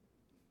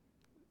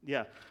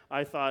 Yeah,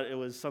 I thought it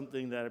was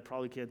something that I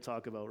probably can't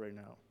talk about right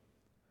now.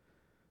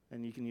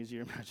 And you can use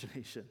your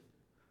imagination.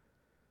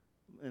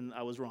 And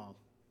I was wrong,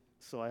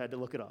 so I had to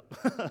look it up.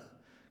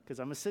 Because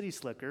I'm a city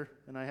slicker,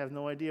 and I have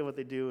no idea what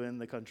they do in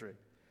the country.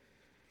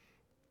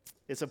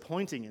 It's a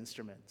pointing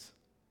instrument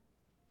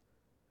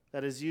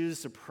that is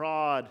used to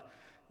prod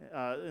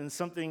in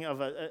something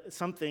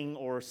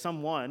or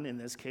someone, in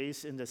this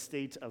case, in the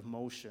state of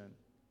motion.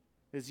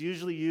 It's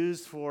usually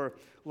used for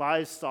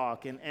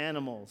livestock and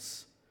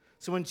animals.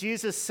 So when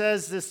Jesus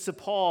says this to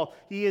Paul,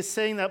 he is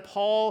saying that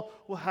Paul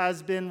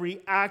has been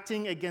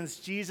reacting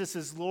against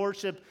Jesus'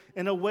 lordship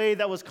in a way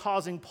that was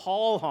causing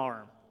Paul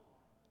harm.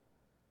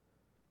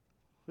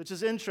 Which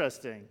is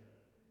interesting,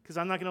 because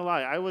I'm not going to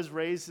lie, I was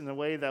raised in a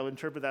way that would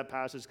interpret that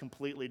passage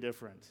completely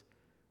different,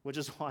 which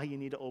is why you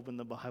need to open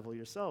the Bible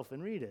yourself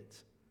and read it.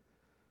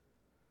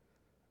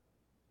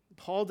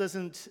 Paul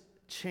doesn't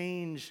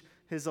change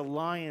his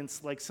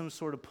alliance like some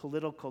sort of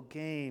political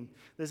game.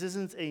 This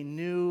isn't a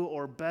new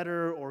or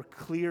better or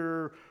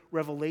clearer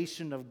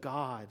revelation of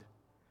God.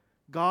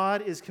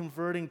 God is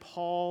converting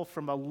Paul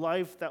from a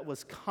life that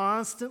was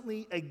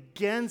constantly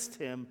against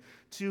him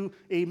to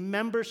a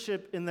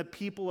membership in the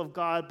people of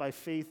God by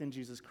faith in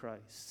Jesus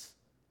Christ.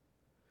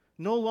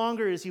 No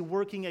longer is he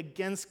working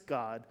against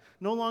God.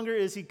 No longer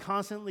is he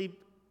constantly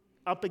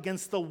up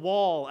against the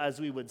wall, as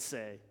we would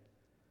say.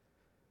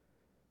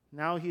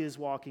 Now he is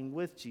walking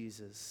with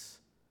Jesus.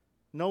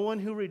 No one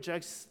who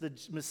rejects the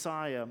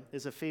Messiah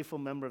is a faithful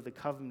member of the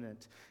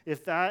covenant,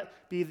 if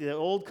that be the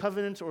old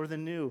covenant or the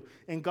new.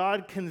 And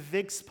God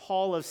convicts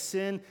Paul of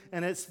sin,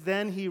 and it's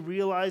then he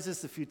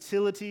realizes the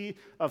futility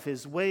of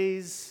his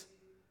ways.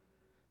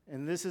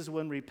 And this is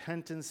when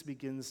repentance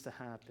begins to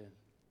happen.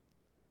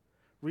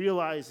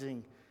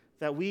 Realizing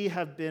that we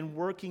have been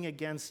working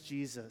against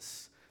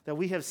Jesus, that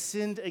we have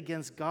sinned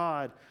against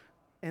God.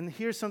 And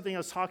here's something I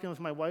was talking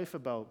with my wife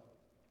about.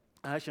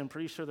 Actually, I'm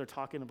pretty sure they're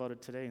talking about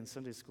it today in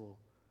Sunday school.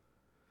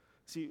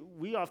 See,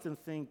 we often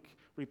think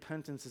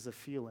repentance is a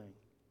feeling.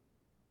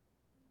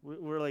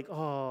 We're like,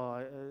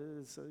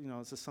 it's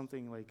just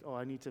something like,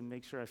 I need to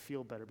make sure I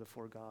feel better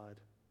before God.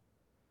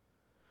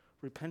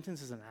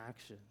 Repentance is an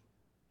action.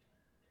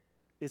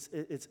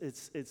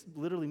 It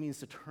literally means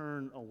to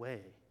turn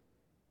away.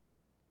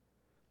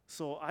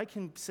 So I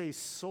can say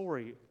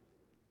sorry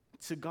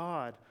to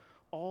God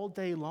all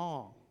day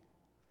long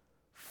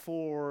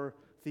for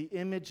the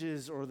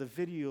images or the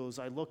videos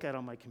I look at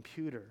on my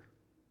computer.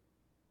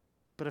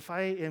 But if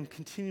I am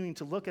continuing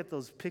to look at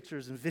those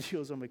pictures and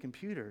videos on my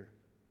computer,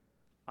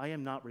 I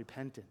am not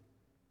repentant.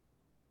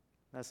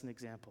 That's an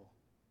example.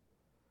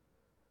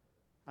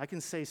 I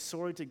can say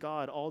sorry to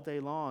God all day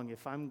long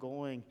if I'm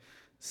going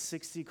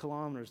 60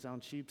 kilometers down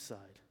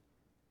Cheapside.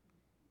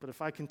 But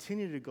if I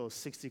continue to go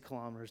 60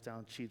 kilometers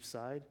down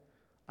Cheapside,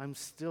 I'm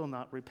still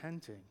not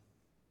repenting.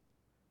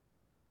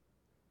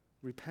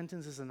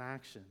 Repentance is an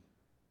action.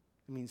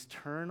 It means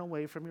turn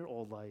away from your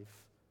old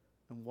life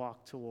and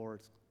walk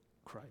towards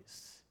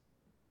Christ.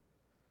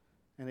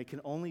 And it can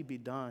only be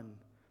done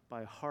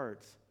by a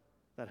heart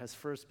that has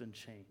first been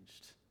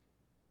changed.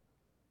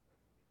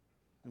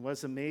 And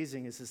what's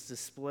amazing is this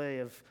display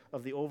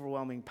of the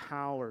overwhelming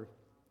power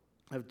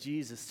of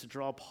Jesus to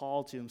draw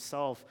Paul to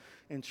himself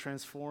and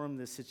transform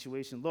this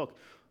situation. Look,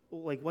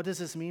 what does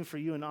this mean for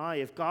you and I?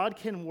 If God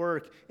can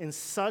work in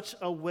such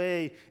a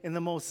way in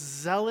the most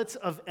zealot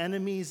of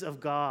enemies of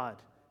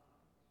God,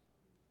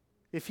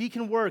 if he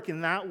can work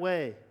in that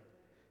way,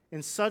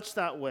 in such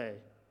that way,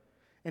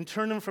 and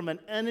turned him from an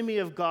enemy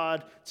of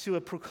God to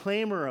a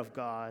proclaimer of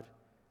God,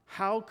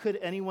 how could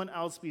anyone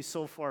else be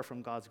so far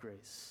from God's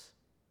grace?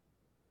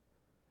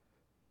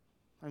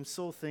 I'm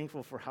so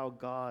thankful for how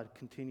God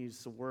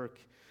continues to work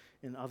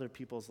in other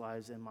people's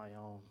lives and my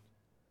own.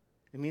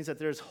 It means that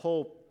there's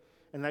hope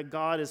and that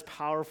God is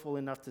powerful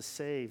enough to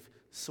save.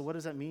 So what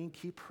does that mean?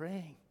 Keep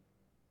praying.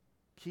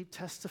 Keep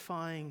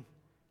testifying.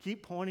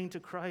 Keep pointing to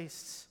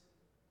Christ.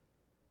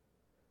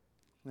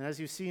 And as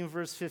you see in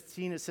verse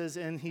 15, it says,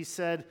 "And he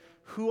said,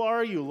 'Who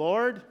are you,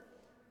 Lord?'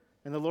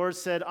 And the Lord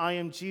said, 'I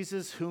am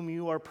Jesus whom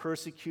you are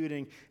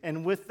persecuting.'"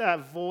 And with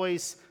that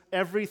voice,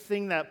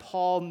 everything that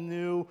Paul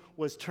knew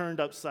was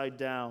turned upside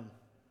down.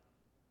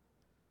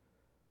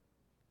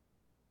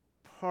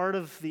 Part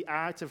of the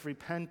act of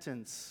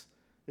repentance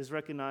is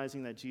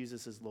recognizing that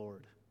Jesus is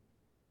Lord.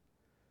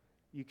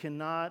 You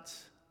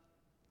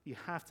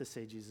have to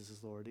say Jesus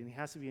is Lord, and he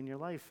has to be in your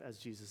life as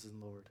Jesus is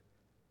Lord.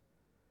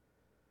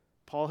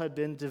 Paul had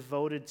been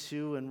devoted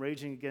to and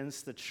raging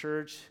against the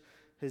church,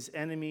 his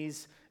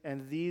enemies,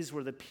 and these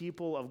were the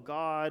people of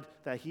God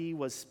that he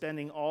was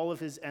spending all of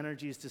his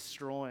energies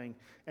destroying.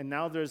 And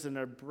now there's an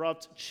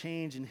abrupt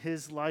change in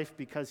his life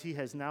because he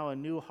has now a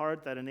new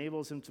heart that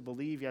enables him to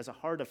believe. He has a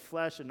heart of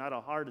flesh and not a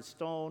heart of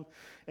stone.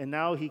 And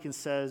now he can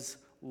says,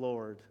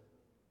 "Lord."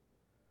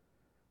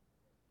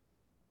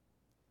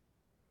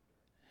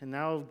 And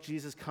now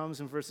Jesus comes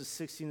in verses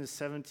 16 to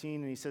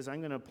 17, and he says,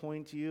 "I'm going to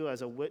appoint you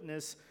as a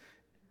witness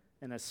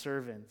and a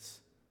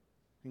servant."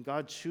 And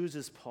God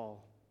chooses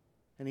Paul,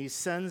 and he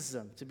sends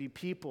them to be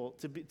people,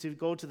 to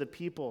go to the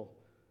people,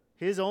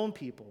 his own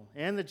people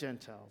and the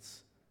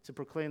Gentiles, to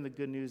proclaim the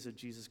good news of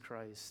Jesus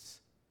Christ.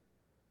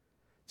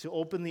 To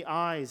open the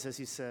eyes, as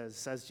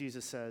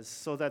Jesus says,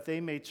 so that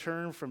they may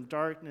turn from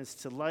darkness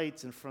to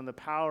light and from the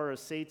power of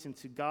Satan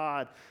to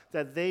God,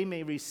 that they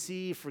may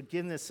receive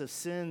forgiveness of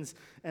sins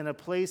and a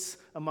place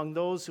among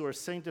those who are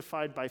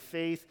sanctified by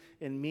faith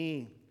in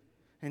me.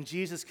 And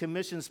Jesus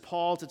commissions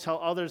Paul to tell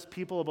others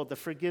people about the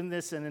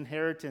forgiveness and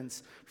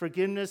inheritance.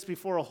 Forgiveness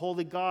before a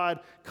holy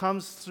God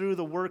comes through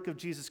the work of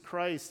Jesus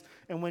Christ.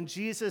 And when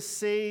Jesus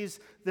saves,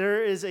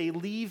 there is a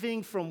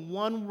leaving from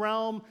one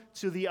realm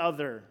to the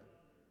other.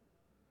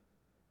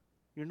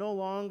 You're no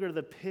longer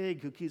the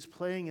pig who keeps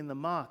playing in the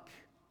muck.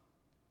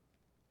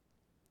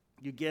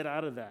 You get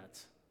out of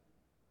that.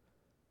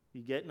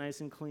 You get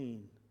nice and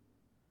clean.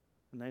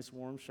 A nice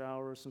warm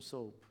shower, some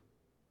soap.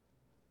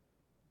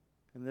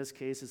 In this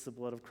case, it's the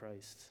blood of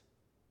Christ,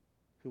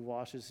 who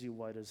washes you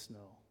white as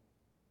snow.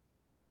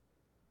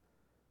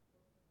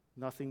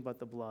 Nothing but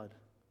the blood.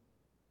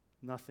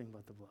 Nothing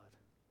but the blood.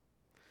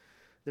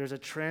 There's a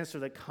transfer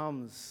that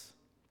comes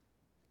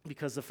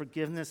because the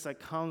forgiveness that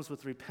comes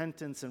with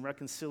repentance and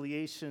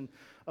reconciliation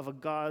of a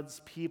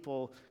God's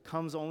people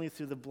comes only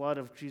through the blood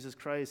of Jesus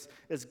Christ.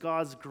 It's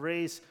God's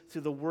grace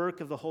through the work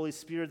of the Holy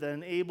Spirit that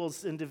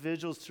enables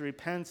individuals to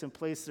repent and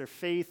place their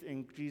faith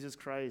in Jesus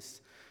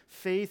Christ.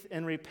 Faith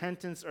and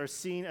repentance are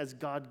seen as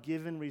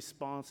God-given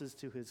responses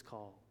to his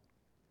call.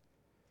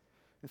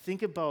 And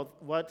think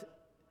about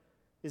what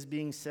is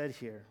being said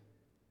here.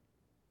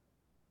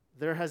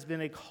 There has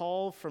been a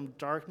call from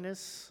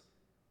darkness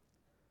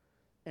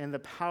and the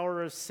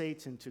power of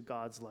Satan to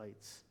God's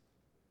light.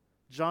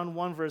 John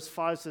 1 verse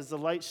 5 says, "The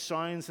light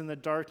shines in the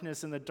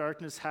darkness, and the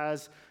darkness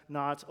has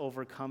not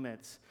overcome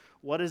it."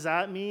 What does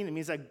that mean? It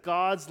means that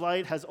God's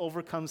light has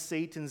overcome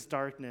Satan's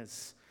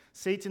darkness.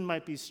 Satan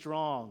might be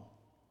strong.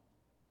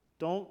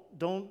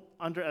 Don't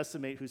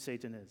underestimate who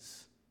Satan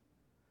is.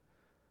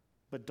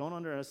 But don't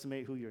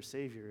underestimate who your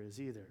Savior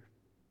is either.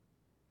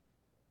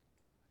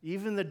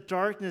 Even the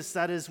darkness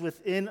that is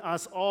within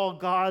us all,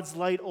 God's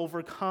light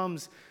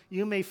overcomes.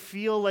 You may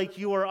feel like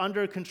you are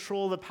under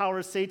control of the power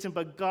of Satan,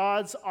 but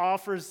God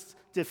offers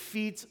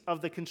defeat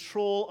of the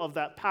control of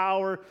that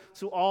power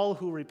to all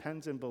who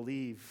repent and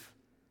believe.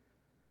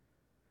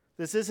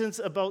 This isn't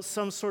about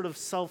some sort of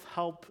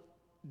self-help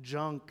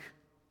junk.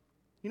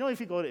 You know, if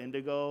you go to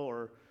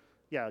Indigo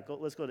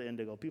let's go to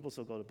Indigo. People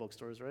still go to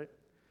bookstores, right?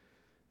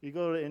 You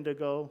go to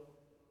Indigo,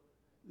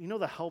 you know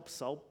the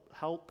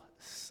self-help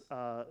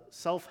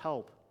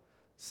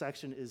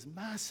section is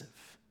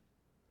massive.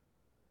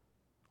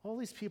 All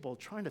these people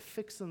trying to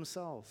fix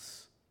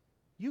themselves.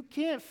 You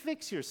can't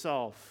fix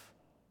yourself.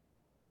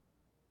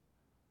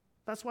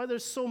 That's why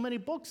there's so many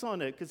books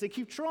on it, because they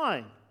keep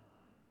trying.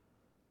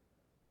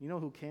 You know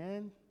who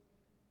can?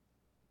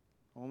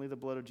 Only the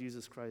blood of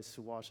Jesus Christ,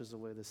 who washes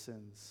away the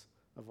sins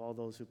of all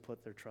those who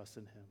put their trust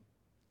in him.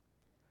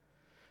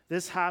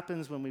 This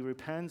happens when we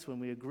repent, when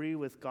we agree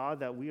with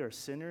God that we are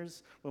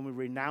sinners, when we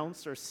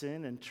renounce our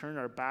sin and turn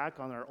our back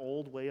on our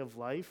old way of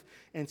life,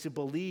 and to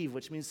believe,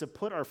 which means to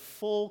put our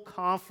full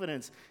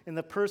confidence in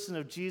the person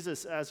of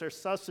Jesus as our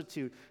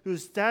substitute,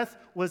 whose death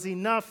was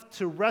enough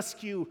to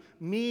rescue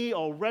me,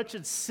 O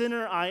wretched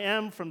sinner I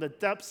am, from the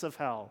depths of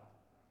hell.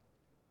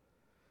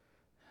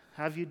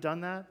 Have you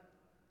done that?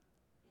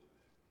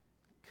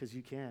 Because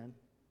you can.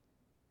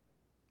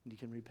 You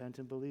can repent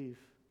and believe.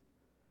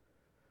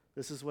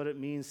 This is what it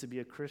means to be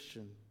a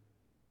Christian.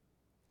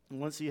 And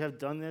once you have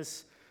done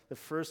this, the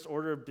first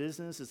order of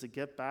business is to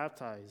get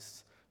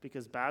baptized,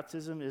 because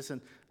baptism is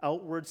an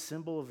outward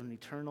symbol of an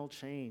eternal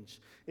change.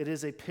 It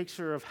is a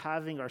picture of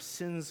having our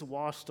sins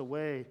washed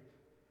away.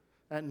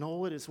 At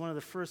Knollwood, it's one of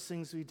the first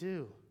things we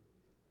do.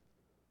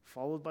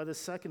 Followed by the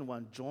second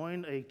one,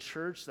 join a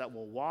church that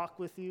will walk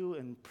with you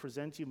and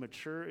present you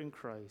mature in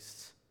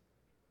Christ.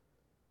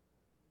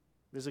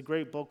 There's a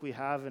great book we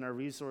have in our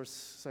resource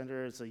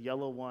center. It's a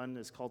yellow one.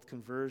 It's called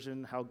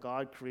Conversion, How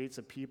God Creates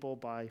a People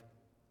by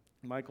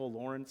Michael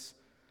Lawrence.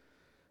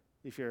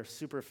 If you're a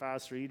super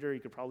fast reader,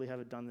 you could probably have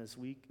it done this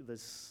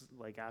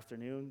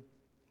afternoon.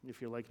 If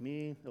you're like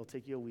me, it'll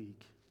take you a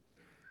week.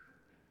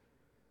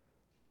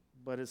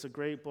 But it's a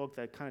great book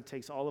that kind of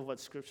takes all of what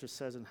Scripture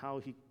says and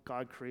how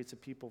God creates a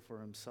people for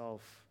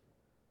himself.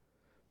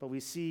 But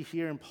we see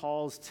here in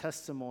Paul's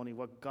testimony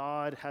what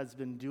God has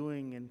been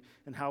doing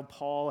and how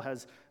Paul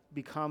has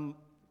become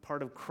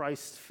part of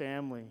Christ's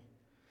family.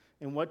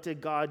 And what did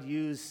God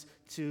use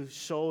to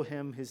show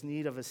him his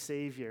need of a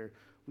Savior?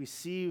 We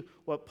see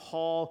what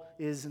Paul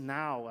is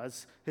now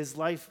as his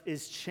life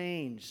is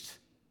changed.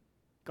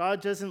 God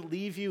doesn't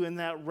leave you in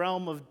that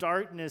realm of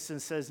darkness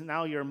and says,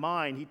 now you're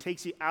mine. He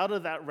takes you out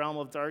of that realm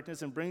of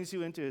darkness and brings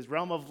you into his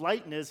realm of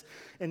lightness,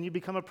 and you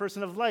become a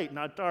person of light,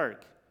 not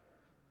dark.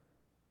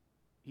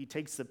 He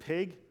takes the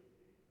pig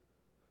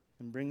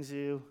and brings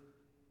you.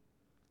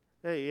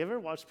 Hey, you ever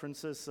watched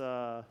Princess,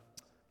 the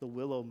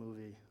Willow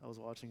movie? I was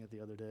watching it the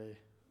other day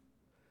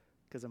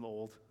because I'm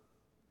old-ish.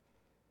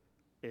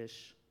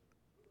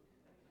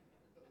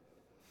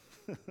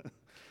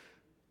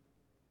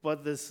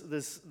 But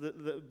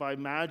by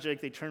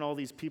magic, they turn all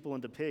these people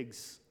into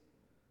pigs.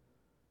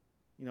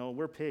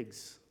 We're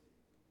pigs,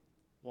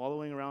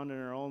 wallowing around in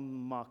our own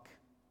muck.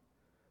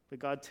 But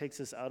God takes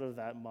us out of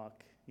that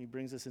muck. He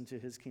brings us into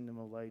his kingdom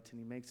of light, and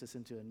he makes us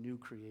into a new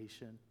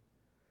creation,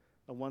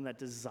 a one that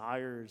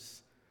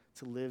desires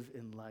to live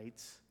in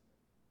light,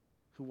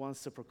 who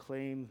wants to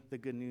proclaim the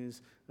good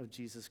news of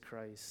Jesus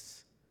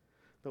Christ.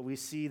 But we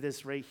see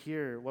this right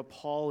here, what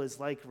Paul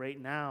is like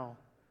right now.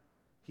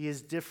 He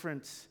is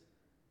different.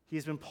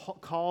 He's been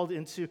called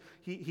into,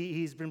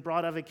 he's been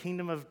brought out of a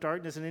kingdom of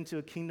darkness and into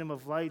a kingdom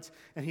of light,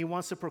 and he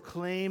wants to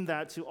proclaim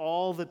that to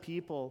all the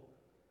people.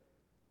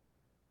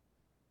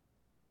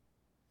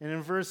 And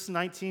in verse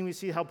 19, we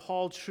see how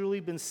Paul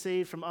truly been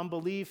saved from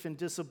unbelief and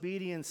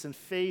disobedience and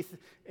faith,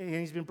 and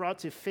he's been brought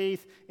to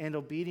faith and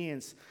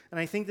obedience. And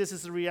I think this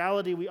is the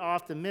reality we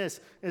often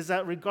miss, is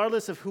that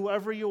regardless of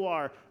whoever you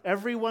are,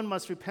 everyone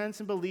must repent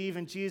and believe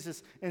in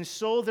Jesus and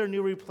show their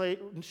new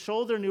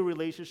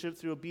relationship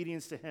through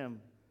obedience to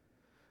him.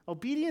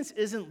 Obedience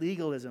isn't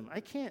legalism.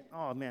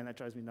 That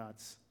drives me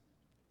nuts.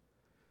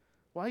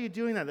 Why are you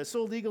doing that? That's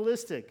so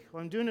legalistic.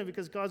 Well, I'm doing it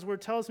because God's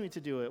word tells me to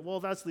do it. Well,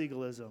 that's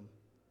legalism.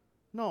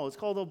 No, it's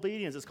called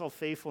obedience. It's called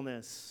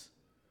faithfulness.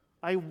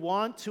 I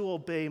want to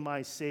obey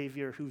my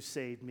Savior who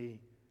saved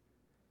me.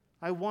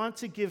 I want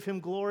to give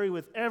him glory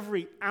with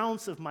every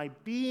ounce of my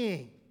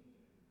being.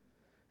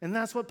 And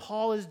that's what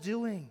Paul is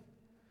doing.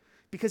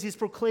 Because he's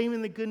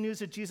proclaiming the good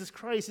news of Jesus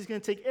Christ. He's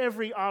going to take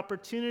every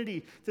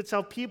opportunity to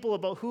tell people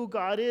about who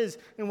God is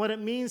and what it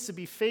means to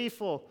be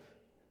faithful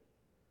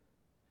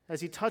as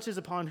he touches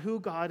upon who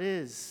God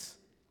is.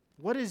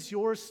 What is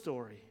your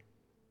story?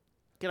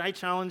 Can I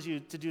challenge you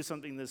to do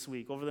something this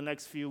week, over the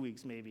next few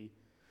weeks maybe?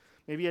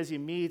 Maybe as you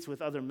meet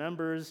with other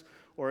members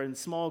or in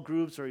small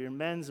groups or your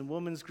men's and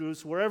women's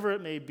groups, wherever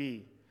it may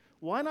be.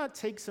 Why not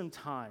take some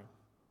time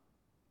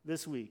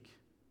this week,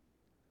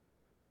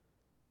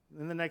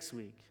 and the next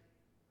week,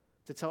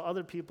 to tell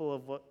other people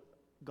of what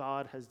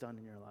God has done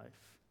in your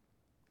life?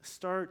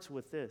 Start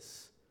with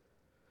this.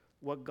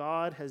 What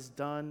God has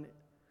done.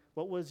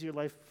 What was your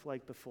life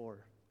like before?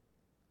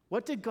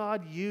 What did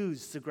God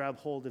use to grab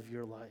hold of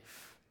your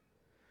life?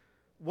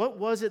 What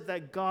was it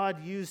that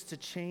God used to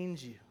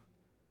change you?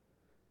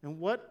 And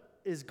what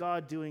is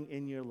God doing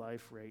in your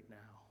life right now?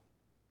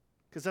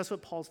 Because that's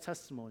what Paul's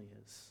testimony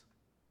is.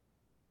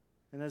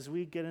 And as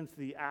we get into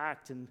the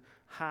act and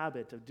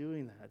habit of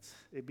doing that,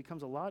 it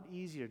becomes a lot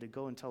easier to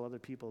go and tell other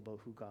people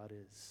about who God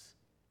is.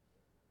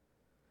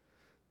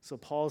 So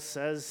Paul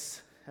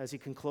says, as he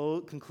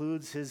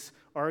concludes his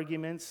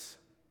arguments,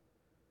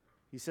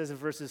 he says in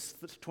verses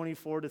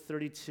 24 to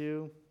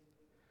 32,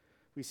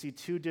 we see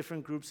two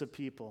different groups of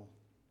people.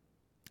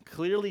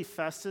 Clearly,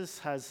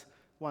 Festus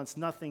wants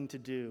nothing to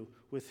do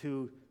with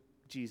who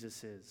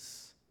Jesus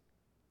is,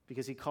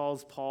 because he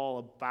calls Paul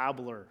a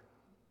babbler,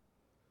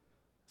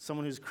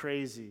 someone who's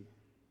crazy.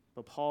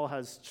 But Paul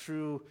has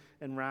true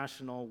and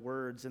rational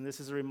words, and this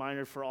is a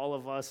reminder for all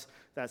of us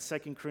that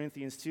 2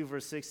 Corinthians 2,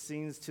 verse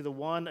 16,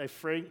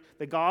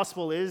 the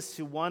gospel is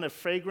to one a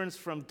fragrance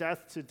from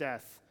death to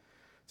death.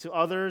 To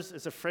others,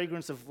 it's a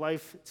fragrance of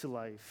life to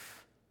life.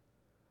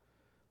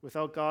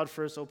 Without God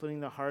first opening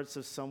the hearts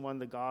of someone,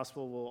 the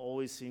gospel will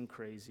always seem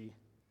crazy.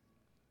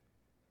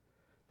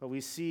 But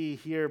we see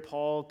here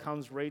Paul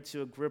comes right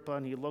to Agrippa,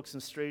 and he looks him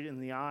straight in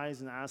the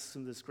eyes and asks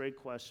him this great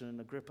question.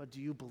 Agrippa, do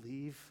you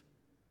believe?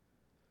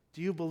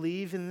 Do you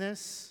believe in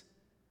this?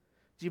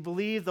 Do you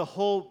believe the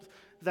hope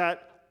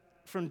that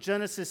from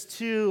Genesis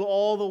 2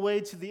 all the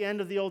way to the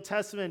end of the Old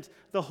Testament,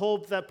 the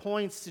hope that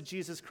points to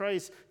Jesus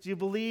Christ? Do you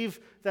believe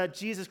that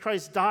Jesus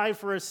Christ died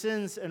for our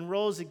sins and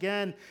rose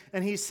again?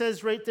 And he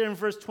says right there in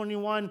verse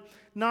 21,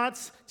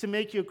 not to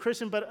make you a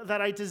Christian, but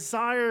that I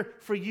desire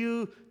for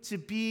you to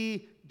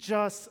be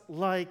just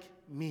like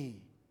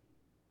me.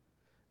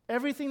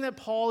 Everything that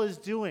Paul is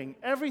doing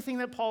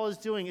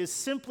is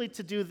simply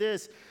to do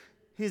this.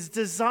 His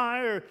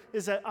desire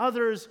is that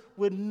others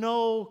would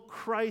know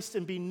Christ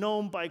and be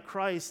known by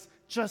Christ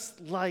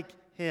just like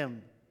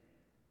him.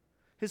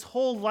 His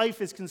whole life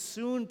is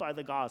consumed by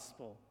the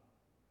gospel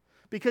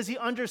because he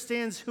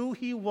understands who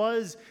he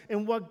was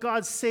and what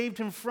God saved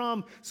him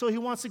from, so he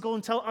wants to go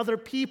and tell other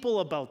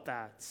people about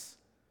that,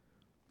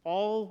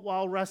 all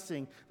while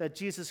resting that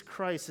Jesus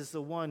Christ is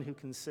the one who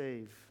can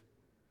save.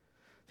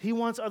 He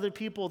wants other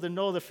people to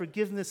know the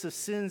forgiveness of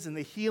sins and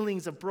the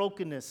healings of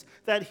brokenness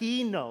that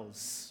he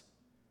knows.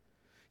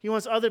 He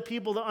wants other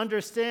people to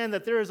understand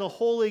that there is a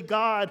holy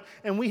God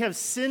and we have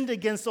sinned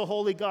against the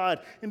holy God.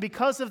 And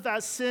because of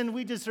that sin,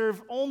 we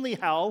deserve only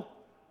hell.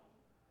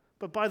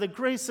 But by the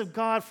grace of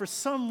God, for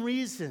some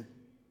reason,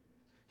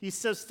 he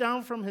steps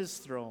down from his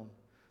throne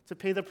to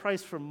pay the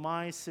price for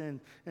my sin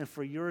and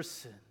for your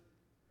sin,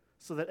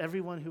 so that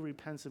everyone who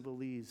repents and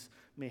believes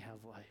may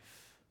have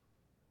life.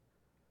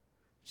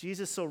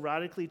 Jesus so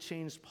radically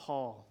changed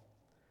Paul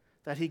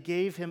that he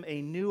gave him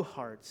a new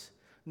heart.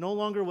 No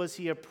longer was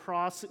he a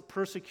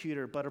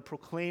persecutor, but a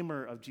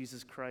proclaimer of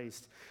Jesus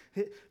Christ.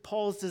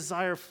 Paul's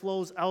desire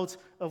flows out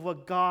of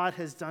what God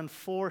has done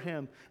for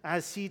him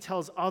as he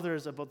tells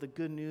others about the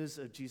good news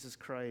of Jesus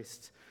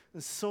Christ.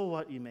 And so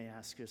what, you may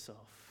ask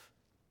yourself?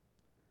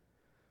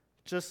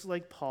 Just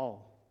like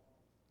Paul,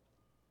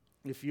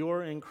 if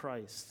you're in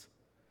Christ,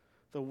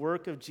 the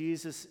work of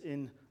Jesus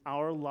in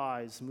our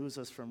lives moves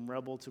us from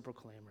rebel to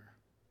proclaimer.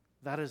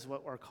 That is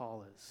what our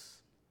call is.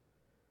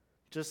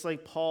 Just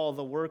like Paul,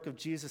 the work of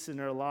Jesus in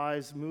our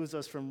lives moves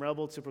us from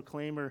rebel to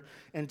proclaimer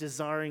and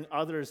desiring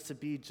others to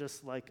be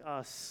just like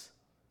us.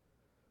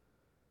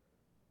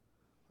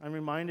 I'm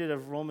reminded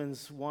of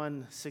Romans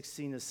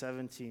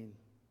 1:16-17.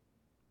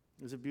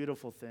 It's a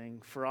beautiful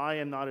thing. For I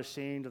am not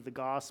ashamed of the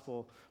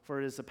gospel, for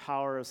it is the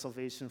power of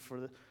salvation, for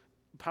the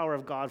power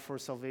of God for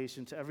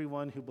salvation to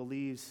everyone who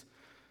believes,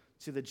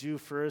 to the Jew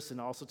first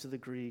and also to the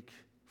Greek.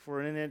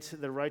 For in it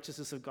the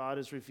righteousness of God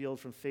is revealed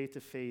from faith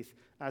to faith,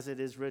 as it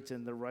is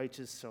written, the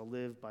righteous shall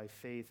live by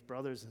faith.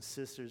 Brothers and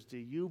sisters, do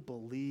you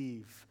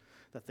believe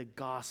that the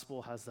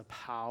gospel has the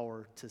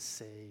power to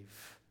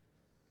save?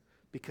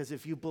 Because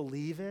if you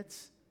believe it,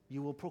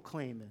 you will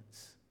proclaim it.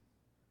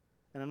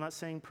 And I'm not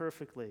saying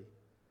perfectly,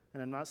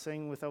 and I'm not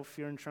saying without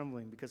fear and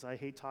trembling, because I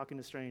hate talking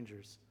to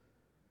strangers.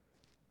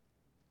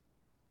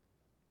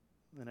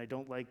 And I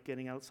don't like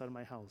getting outside of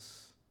my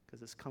house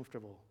because it's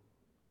comfortable.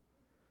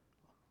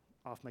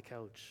 Off my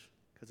couch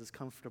because it's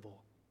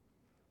comfortable.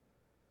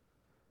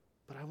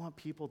 But I want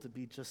people to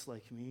be just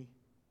like me,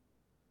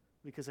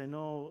 because I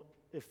know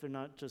if they're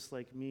not just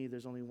like me,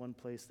 there's only one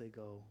place they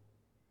go.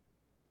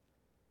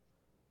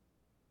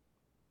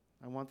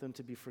 I want them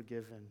to be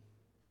forgiven.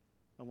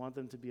 I want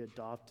them to be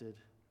adopted.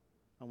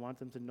 I want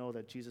them to know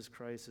that Jesus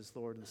Christ is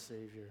Lord and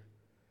Savior,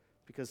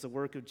 because the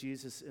work of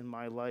Jesus in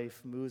my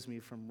life moves me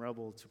from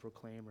rebel to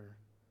proclaimer.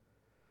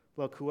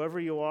 Look, whoever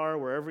you are,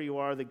 wherever you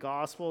are, the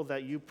gospel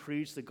that you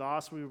preach, the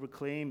gospel you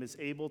proclaim is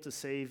able to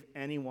save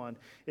anyone.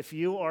 If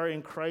you are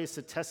in Christ,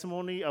 the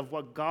testimony of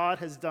what God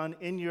has done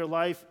in your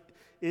life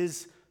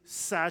is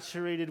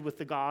saturated with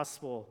the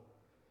gospel.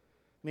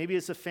 Maybe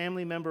it's a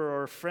family member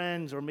or a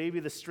friend, or maybe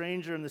the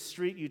stranger in the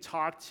street you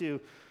talk to.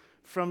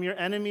 From your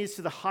enemies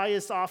to the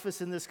highest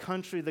office in this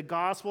country, the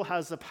gospel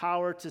has the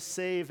power to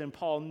save, and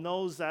Paul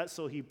knows that,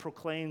 so he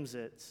proclaims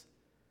it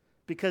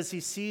because he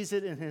sees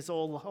it in his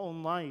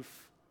own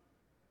life.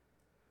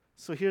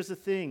 So here's the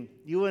thing.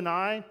 You and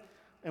I,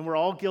 and we're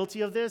all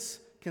guilty of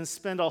this, can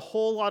spend a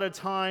whole lot of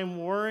time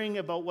worrying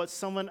about what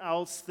someone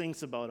else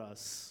thinks about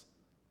us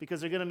because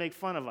they're going to make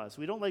fun of us.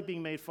 We don't like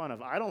being made fun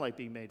of. I don't like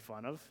being made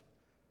fun of.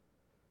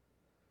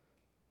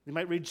 They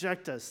might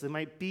reject us. They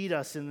might beat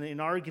us in an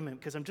argument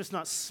because I'm just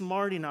not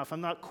smart enough. I'm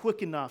not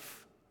quick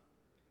enough.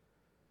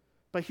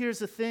 But here's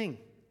the thing.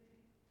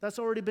 That's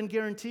already been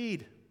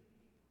guaranteed.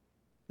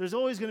 There's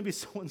always going to be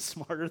someone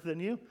smarter than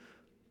you.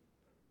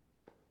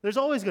 There's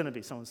always going to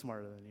be someone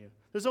smarter than you.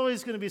 There's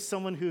always going to be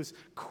someone who's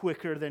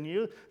quicker than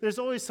you. There's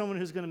always someone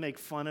who's going to make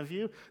fun of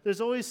you.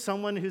 There's always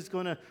someone who's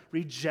going to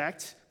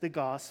reject the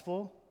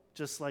gospel,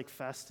 just like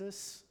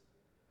Festus.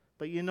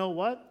 But you know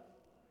what?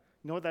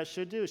 You know what that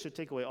should do? It should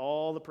take away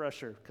all the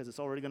pressure because it's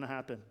already going to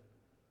happen.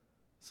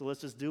 So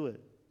let's just do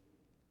it.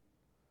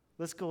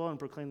 Let's go out and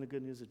proclaim the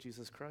good news of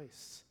Jesus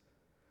Christ.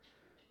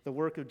 The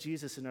work of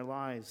Jesus in our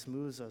lives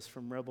moves us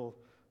from rebel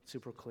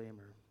to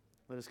proclaimer.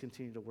 Let us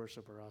continue to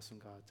worship our awesome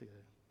God today.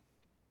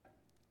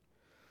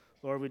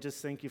 Lord, we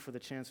just thank you for the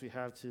chance we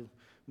have to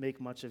make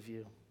much of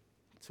you,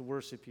 to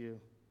worship you.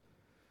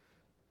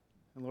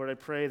 And Lord, I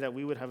pray that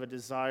we would have a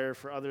desire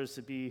for others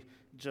to be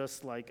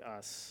just like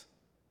us.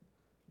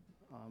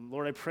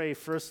 Lord, I pray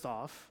first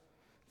off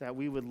that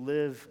we would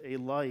live a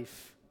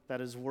life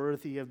that is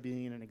worthy of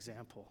being an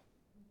example,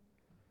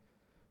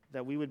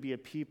 that we would be a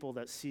people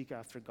that seek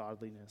after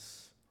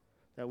godliness,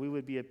 that we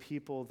would be a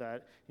people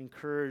that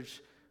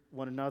encourage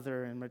one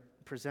another and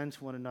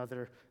present one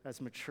another as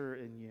mature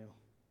in you.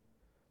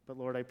 But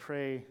Lord, I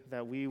pray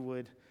that we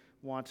would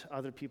want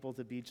other people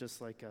to be just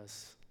like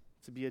us,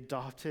 to be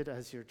adopted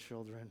as your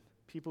children,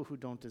 people who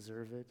don't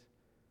deserve it,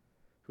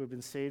 who have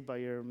been saved by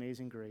your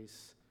amazing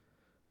grace.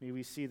 May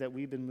we see that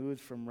we've been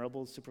moved from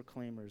rebels to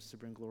proclaimers to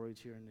bring glory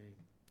to your name.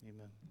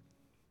 Amen.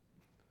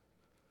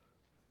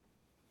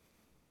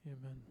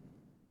 Amen.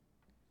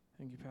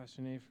 Thank you,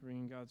 Pastor Nate, for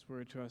bringing God's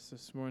word to us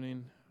this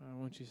morning.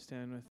 Won't you stand with